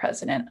Office of the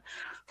President,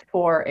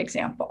 for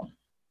example.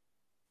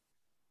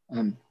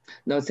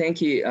 No, thank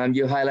you.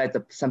 You highlight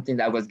something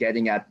that I was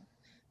getting at,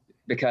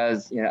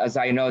 because as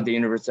I know, the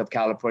University of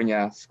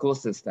California school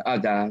system,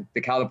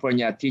 the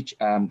California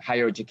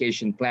higher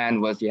education plan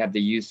was you have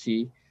the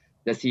UC,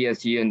 the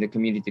CSU, and the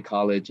community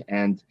college,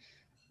 and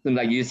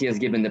like UC has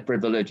given the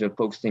privilege of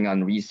focusing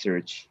on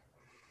research,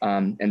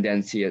 and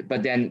then see it.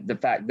 But then the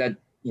fact that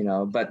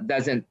but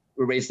doesn't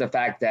erase the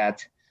fact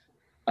that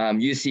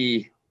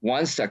UC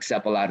wants to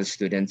accept a lot of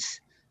students,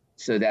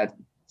 so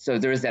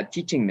there is that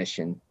teaching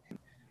mission.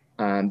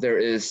 There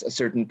is a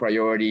certain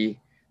priority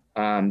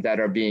that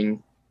are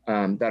being,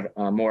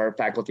 more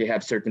faculty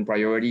have certain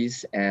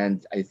priorities.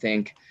 And I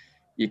think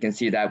you can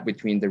see that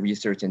between the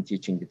research and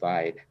teaching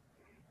divide.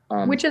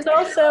 Which is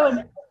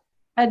also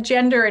a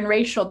gender and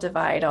racial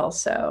divide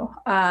also.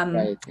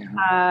 Right,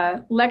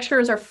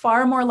 lecturers are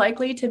far more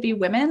likely to be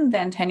women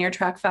than tenure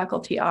track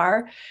faculty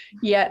are,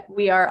 yet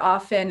we are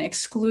often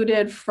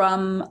excluded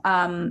from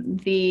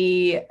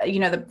the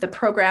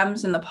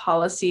programs and the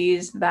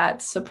policies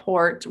that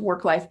support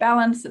work-life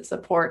balance, that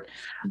support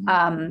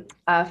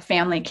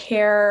family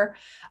care.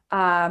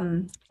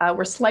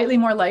 We're slightly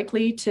more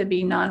likely to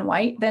be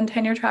non-white than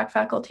tenure track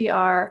faculty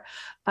are.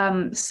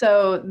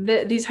 So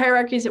these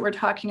hierarchies that we're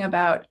talking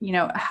about,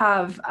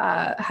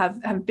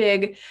 have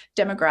big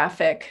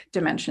demographic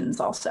dimensions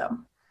also.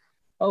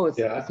 Oh,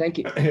 yeah. Thank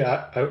you.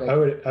 Yeah, I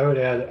would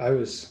add, I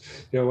was,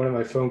 one of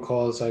my phone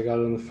calls, I got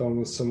on the phone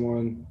with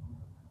someone,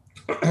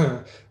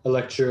 a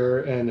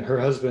lecturer, and her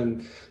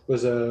husband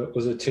was a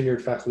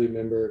tenured faculty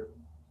member.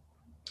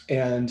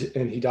 And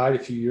he died a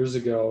few years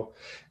ago,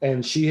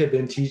 and she had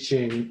been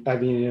teaching. I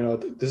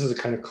mean, this is a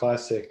kind of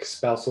classic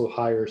spousal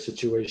hire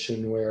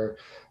situation where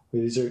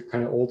these are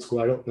kind of old school.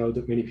 I don't know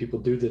that many people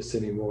do this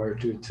anymore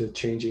due to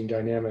changing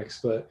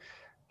dynamics, but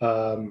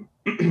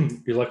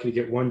you're lucky to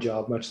get one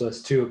job, much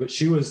less two. But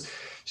she was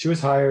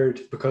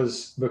hired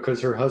because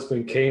her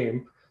husband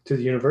came to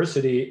the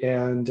university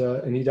and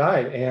he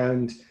died,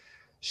 and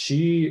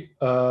she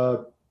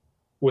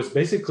was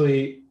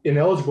basically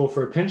ineligible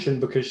for a pension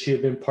because she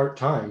had been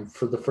part-time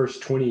for the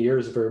first 20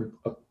 years of her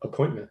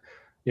appointment,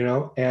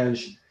 and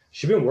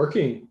she'd been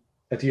working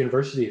at the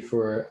university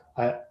for,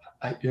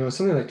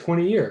 something like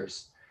 20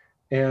 years,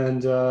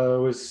 and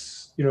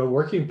was,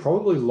 working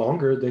probably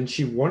longer than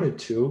she wanted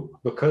to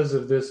because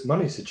of this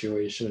money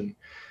situation.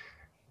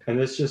 And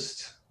it's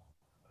just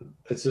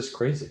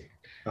crazy.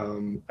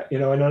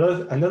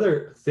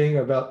 Another thing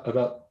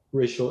about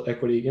racial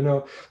equity,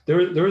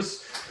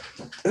 there's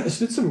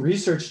been some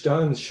research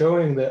done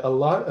showing that a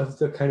lot of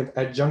the kind of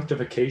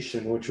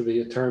adjunctification, which would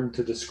be a term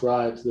to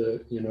describe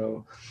the,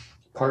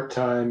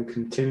 part-time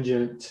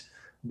contingent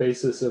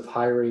basis of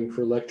hiring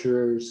for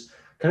lecturers,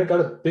 kind of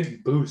got a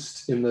big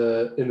boost in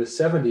the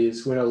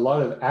 70s when a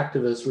lot of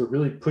activists were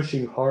really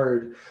pushing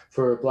hard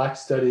for Black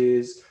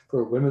studies,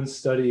 for women's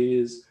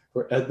studies,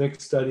 for ethnic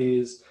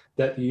studies,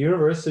 that the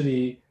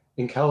university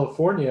in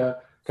California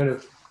kind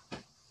of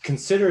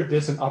considered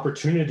this an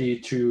opportunity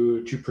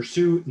to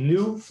pursue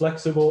new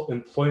flexible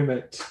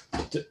employment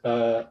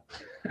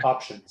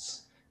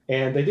options.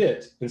 And they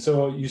did. And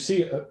so you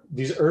see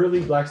these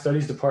early Black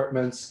Studies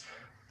departments,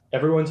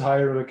 everyone's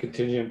hired on a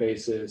contingent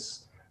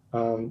basis.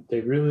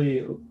 They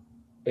really,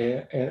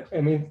 and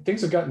I mean, things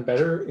have gotten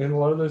better in a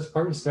lot of those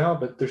departments now,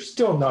 but they're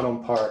still not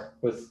on par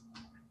with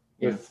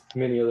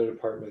many other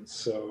departments.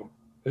 So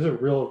there's a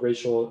real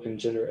racial and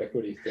gender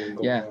equity thing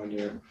going on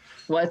here.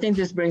 Well, I think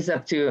this brings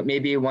up to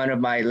maybe one of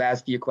my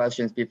last few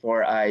questions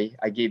before I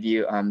give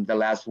you the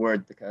last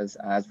word, because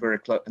as we're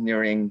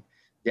nearing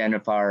the end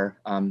of our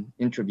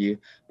interview.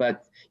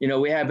 But, you know,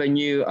 we have a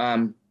new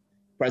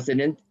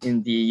president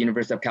in the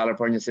University of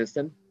California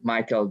system,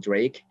 Michael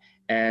Drake.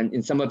 And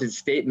in some of his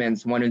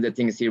statements, one of the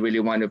things he really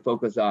wanted to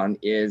focus on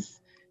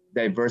is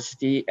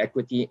diversity,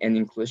 equity, and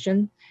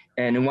inclusion.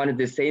 And in one of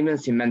the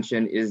statements he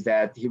mentioned is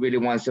that he really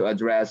wants to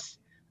address,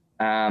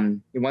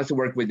 he wants to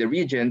work with the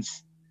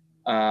regions.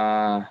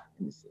 Let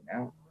me see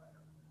now,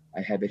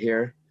 I have it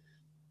here,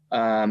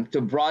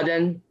 to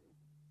broaden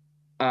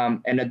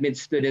and admit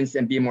students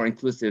and be more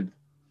inclusive,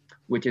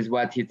 which is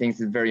what he thinks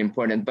is very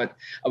important. But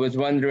I was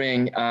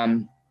wondering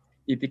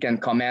if you can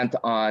comment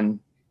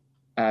on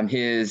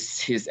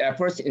his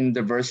efforts in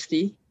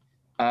diversity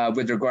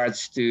with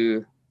regards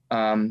to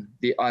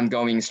the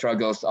ongoing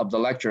struggles of the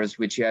lecturers,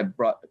 which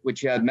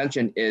you had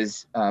mentioned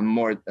is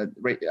more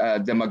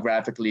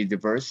demographically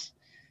diverse.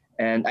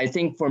 And I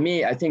think for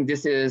me, I think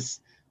this is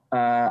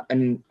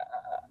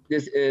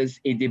this is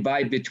a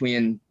divide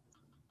between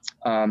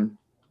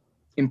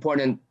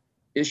important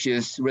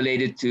issues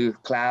related to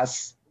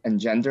class and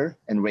gender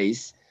and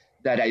race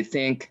that I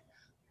think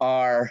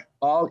are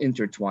all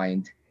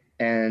intertwined,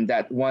 and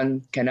that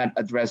one cannot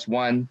address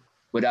one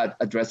without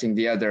addressing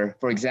the other.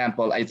 For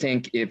example, I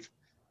think if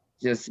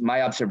just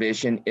my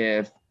observation,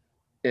 if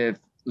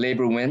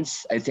labor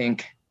wins, I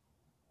think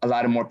a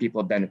lot of more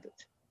people benefit.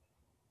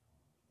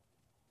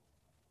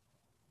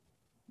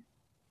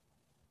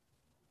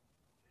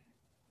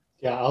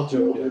 Yeah, I'll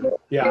jump in.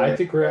 Yeah, I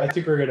think we're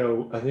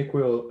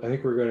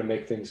gonna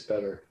make things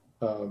better.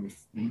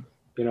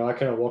 You know, I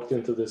kind of walked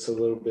into this a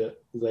little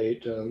bit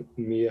late.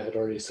 Mia had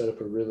already set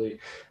up a really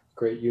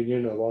great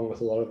union along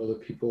with a lot of other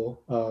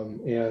people,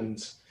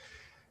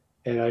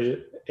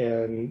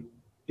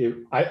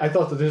 I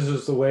thought that this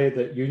was the way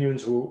that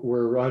unions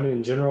were run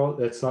in general.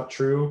 That's not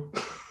true.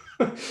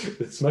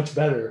 It's much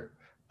better,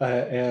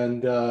 you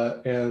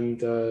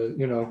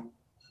know,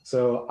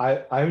 so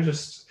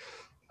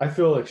I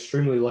feel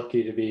extremely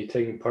lucky to be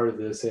taking part of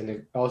this,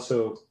 and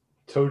also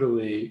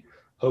totally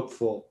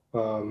hopeful.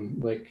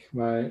 Like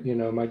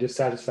my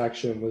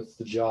dissatisfaction with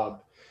the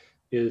job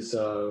is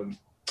a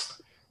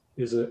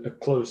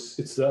close.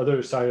 It's the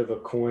other side of a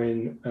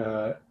coin,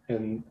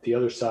 and the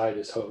other side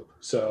is hope.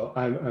 So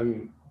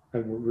I'm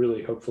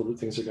really hopeful that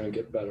things are going to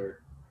get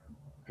better.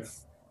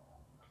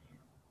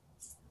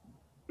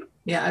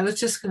 Yeah, I was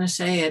just going to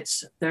say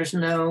there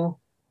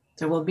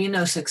will be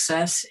no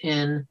success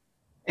in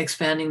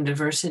expanding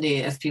diversity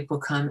if people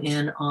come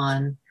in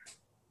on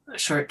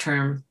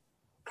short-term,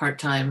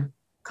 part-time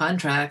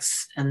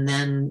contracts and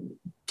then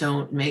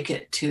don't make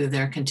it to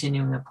their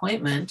continuing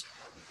appointment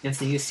if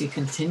the UC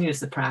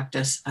continues the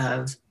practice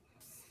of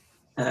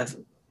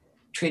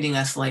treating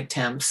us like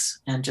temps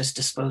and just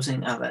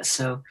disposing of us.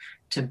 So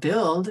to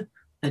build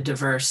a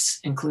diverse,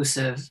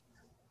 inclusive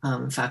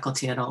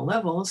faculty at all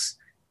levels,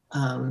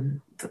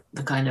 the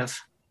kind of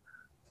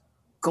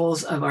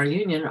goals of our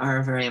union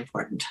are very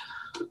important.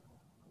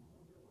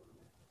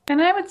 And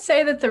I would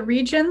say that the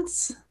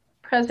regents,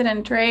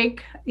 President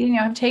Drake,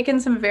 have taken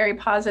some very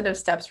positive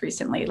steps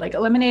recently, like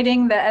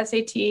eliminating the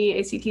SAT,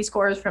 ACT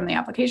scores from the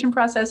application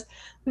process.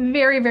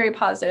 Very, very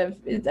positive.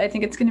 I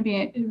think it's going to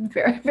be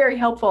very, very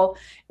helpful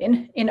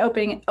in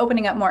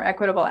opening up more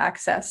equitable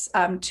access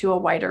to a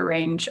wider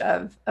range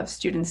of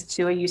students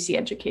to a UC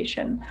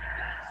education.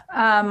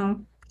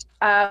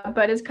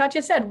 But as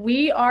Katya said,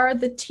 we are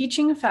the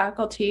teaching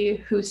faculty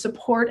who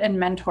support and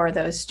mentor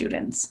those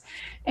students.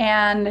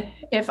 And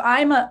if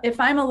I'm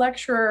a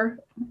lecturer,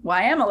 well,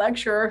 I am a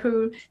lecturer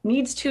who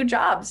needs 2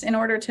 jobs in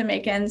order to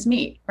make ends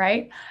meet,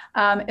 right?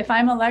 If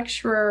I'm a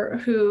lecturer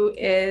who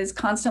is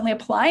constantly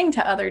applying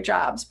to other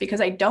jobs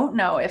because I don't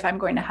know if I'm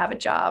going to have a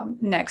job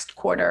next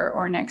quarter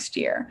or next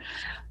year,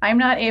 I'm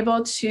not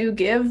able to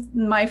give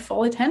my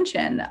full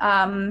attention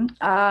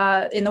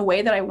in the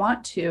way that I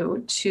want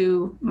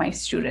to my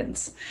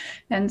students.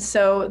 And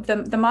so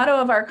the motto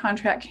of our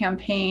contract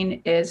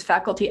campaign is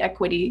faculty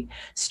equity,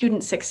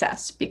 student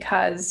success,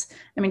 because,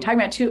 talking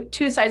about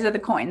two sides of the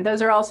coin,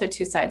 those are also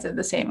 2 sides of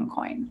the same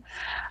coin.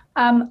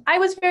 I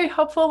was very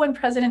hopeful when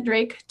President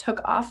Drake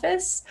took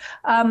office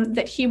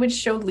that he would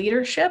show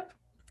leadership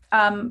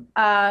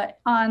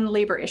on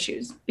labor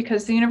issues,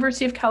 because the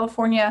University of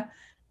California,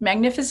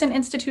 magnificent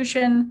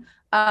institution,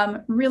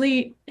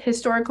 really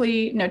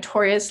historically,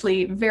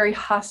 notoriously very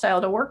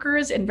hostile to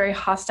workers and very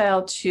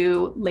hostile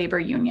to labor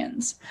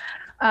unions.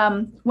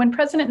 When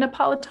President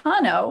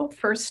Napolitano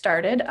first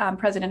started,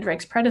 President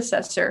Drake's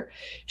predecessor,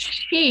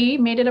 she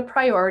made it a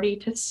priority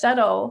to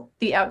settle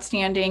the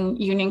outstanding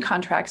union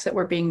contracts that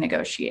were being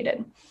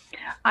negotiated.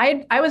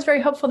 I was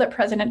very hopeful that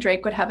President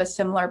Drake would have a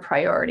similar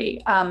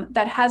priority.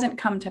 That hasn't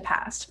come to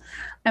pass.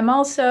 I'm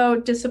also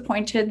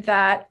disappointed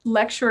that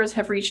lecturers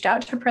have reached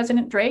out to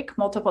President Drake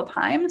multiple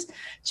times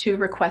to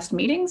request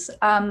meetings.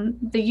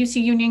 The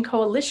UC Union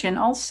Coalition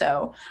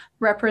also,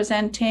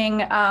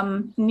 representing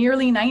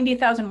nearly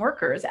 90,000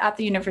 workers at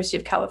the University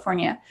of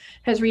California,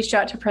 has reached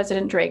out to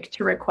President Drake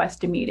to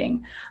request a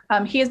meeting.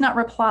 He has not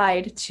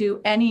replied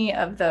to any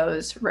of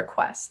those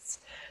requests.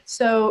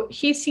 So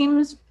he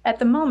seems at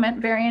the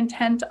moment very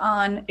intent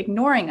on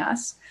ignoring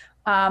us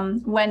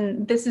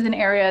when this is an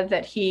area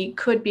that he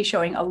could be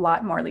showing a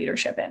lot more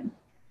leadership in.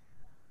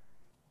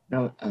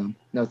 No,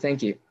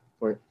 thank you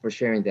for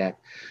sharing that.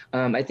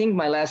 I think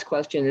my last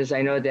question is,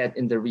 I know that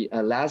in the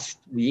last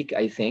week,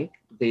 I think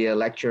the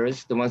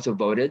lecturers, the ones who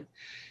voted,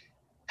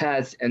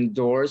 has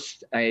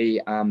endorsed a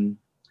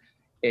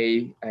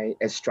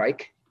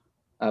strike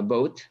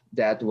vote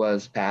that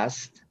was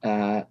passed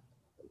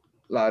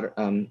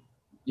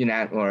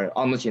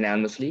almost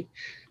unanimously.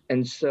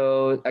 And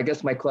so I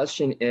guess my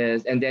question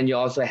is, and then you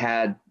also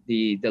had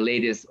the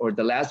latest or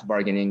the last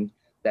bargaining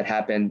that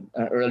happened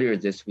earlier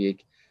this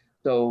week.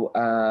 So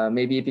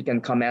maybe if you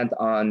can comment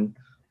on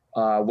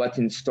what's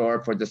in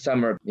store for the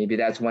summer, maybe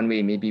that's one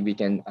way, maybe we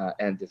can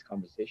end this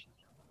conversation.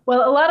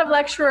 Well, a lot of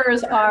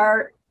lecturers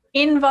are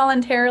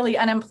involuntarily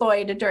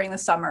unemployed during the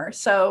summer.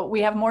 So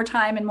we have more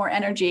time and more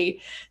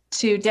energy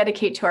to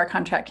dedicate to our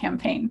contract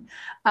campaign.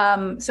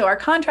 So our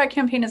contract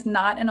campaign is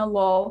not in a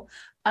lull.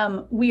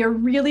 We are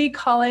really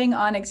calling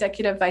on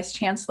executive vice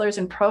chancellors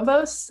and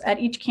provosts at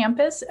each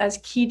campus as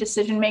key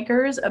decision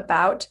makers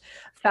about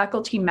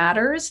faculty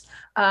matters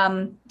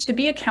to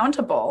be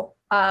accountable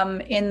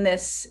in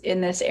this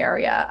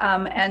area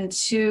and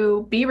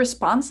to be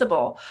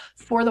responsible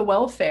for the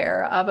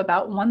welfare of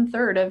about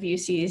 1/3 of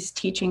UC's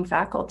teaching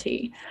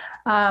faculty.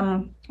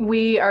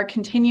 We are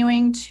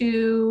continuing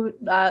to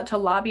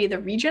lobby the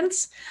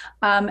regents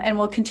and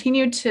we'll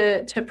continue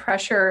to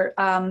pressure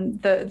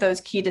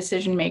those key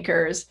decision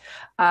makers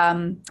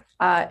until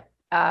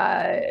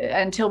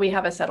we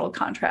have a settled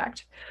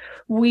contract.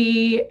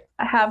 We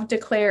have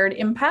declared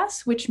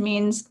impasse, which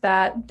means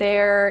that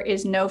there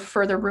is no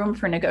further room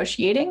for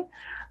negotiating.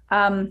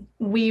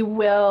 We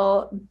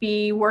will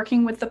be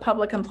working with the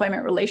Public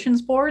Employment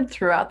Relations Board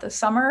throughout the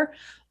summer,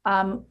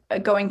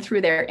 going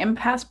through their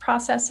impasse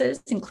processes,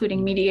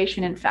 including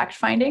mediation and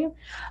fact-finding.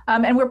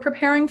 And we're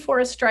preparing for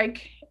a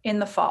strike in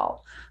the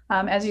fall.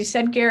 As you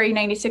said, Gary,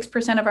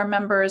 96% of our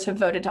members have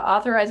voted to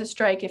authorize a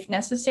strike if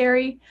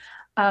necessary.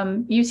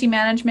 UC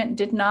management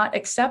did not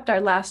accept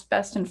our last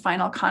best and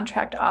final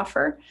contract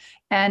offer.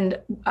 And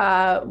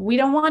we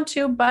don't want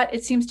to, but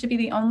it seems to be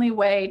the only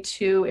way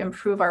to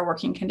improve our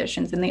working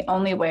conditions and the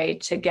only way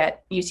to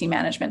get UC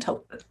management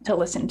to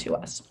listen to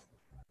us.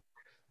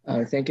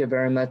 Thank you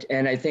very much.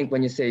 And I think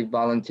when you say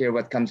volunteer,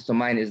 what comes to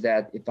mind is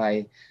that if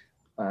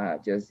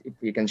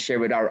we can share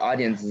with our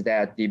audience is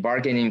that the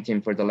bargaining team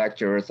for the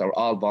lecturers are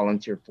all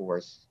volunteer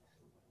force,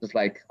 just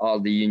like all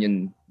the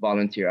union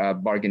volunteer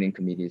bargaining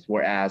committees,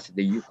 whereas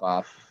the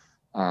UCOP,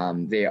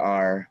 they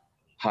are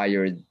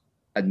hired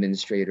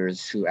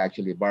administrators who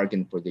actually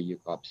bargain for the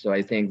UCOP. So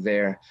I think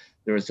there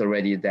is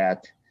already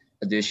that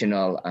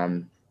additional,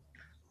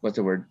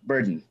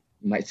 burden,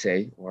 you might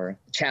say, or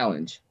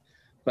challenge.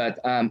 But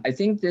I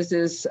think this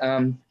is,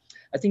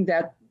 I think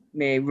that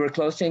we're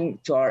closing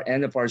to our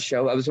end of our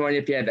show. I was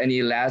wondering if you have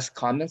any last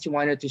comments you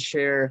wanted to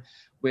share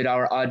with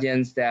our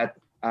audience that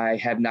I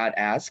have not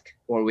asked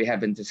or we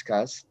haven't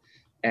discussed.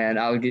 And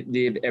I'll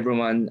leave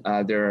everyone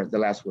the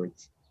last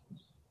words.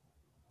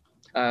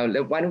 Why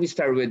don't we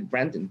start with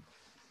Branden?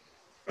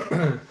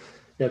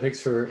 Yeah,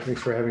 thanks for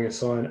having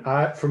us on.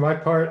 For my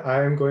part,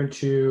 I am going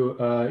to,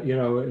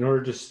 in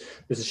order just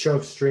as a show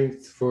of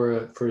strength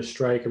for a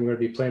strike, I'm going to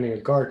be planting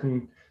a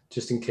garden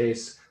just in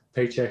case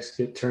paychecks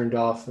get turned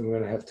off. I'm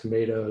going to have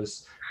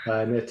tomatoes,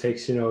 and it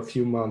takes a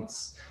few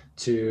months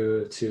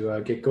to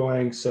get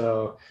going.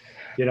 So,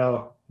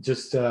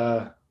 just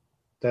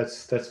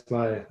that's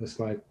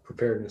my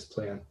preparedness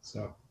plan.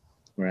 So,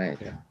 right,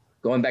 yeah,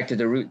 going back to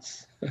the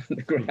roots,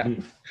 the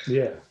ground.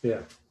 Yeah.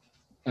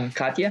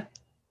 Katya.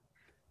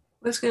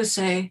 I was going to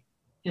say,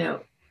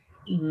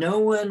 no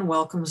one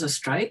welcomes a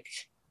strike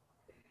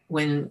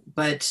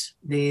but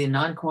the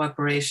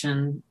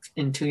non-cooperation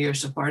in 2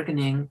 years of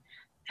bargaining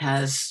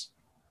has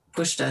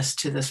pushed us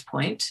to this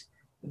point.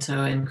 And so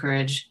I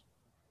encourage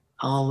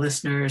all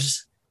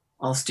listeners,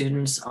 all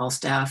students, all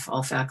staff,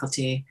 all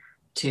faculty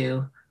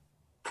to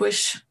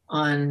push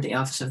on the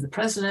Office of the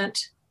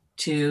President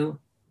to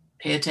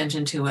pay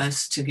attention to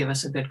us, to give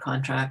us a good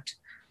contract,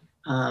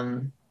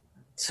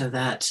 so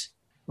that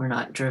we're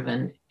not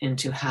driven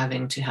into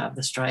having to have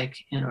the strike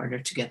in order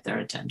to get their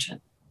attention.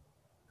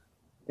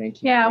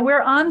 Thank you. Yeah,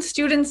 we're on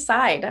students'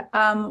 side.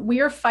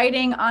 We are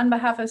fighting on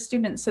behalf of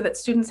students so that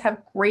students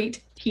have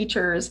great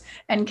teachers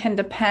and can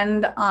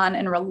depend on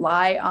and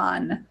rely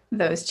on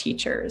those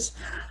teachers.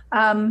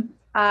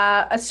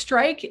 A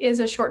strike is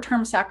a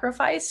short-term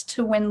sacrifice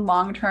to win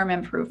long-term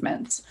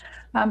improvements.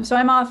 So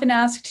I'm often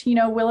asked,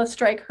 will a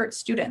strike hurt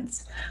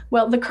students?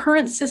 Well, the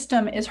current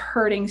system is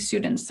hurting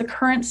students. The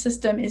current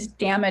system is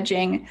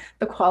damaging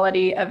the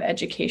quality of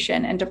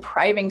education and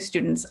depriving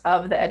students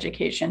of the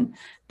education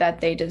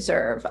that they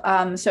deserve.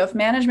 So if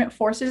management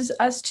forces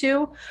us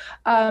to,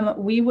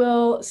 we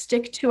will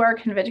stick to our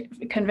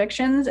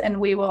convictions, and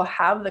we will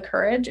have the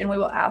courage, and we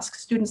will ask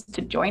students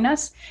to join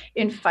us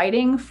in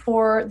fighting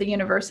for the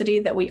university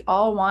that we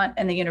all want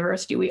and the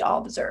university we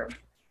all deserve.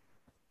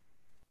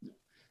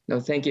 No,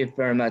 thank you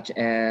very much.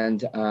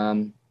 And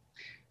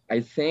I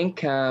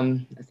think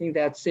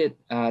that's it.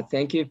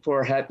 Thank you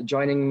for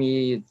joining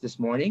me this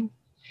morning.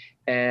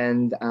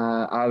 And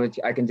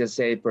I can just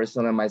say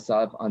personally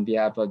myself, on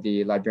behalf of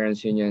the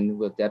Librarians Union,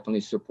 will definitely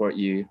support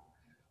you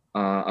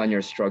on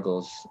your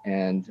struggles,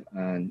 and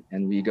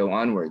we go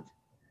onward.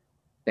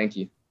 Thank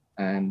you.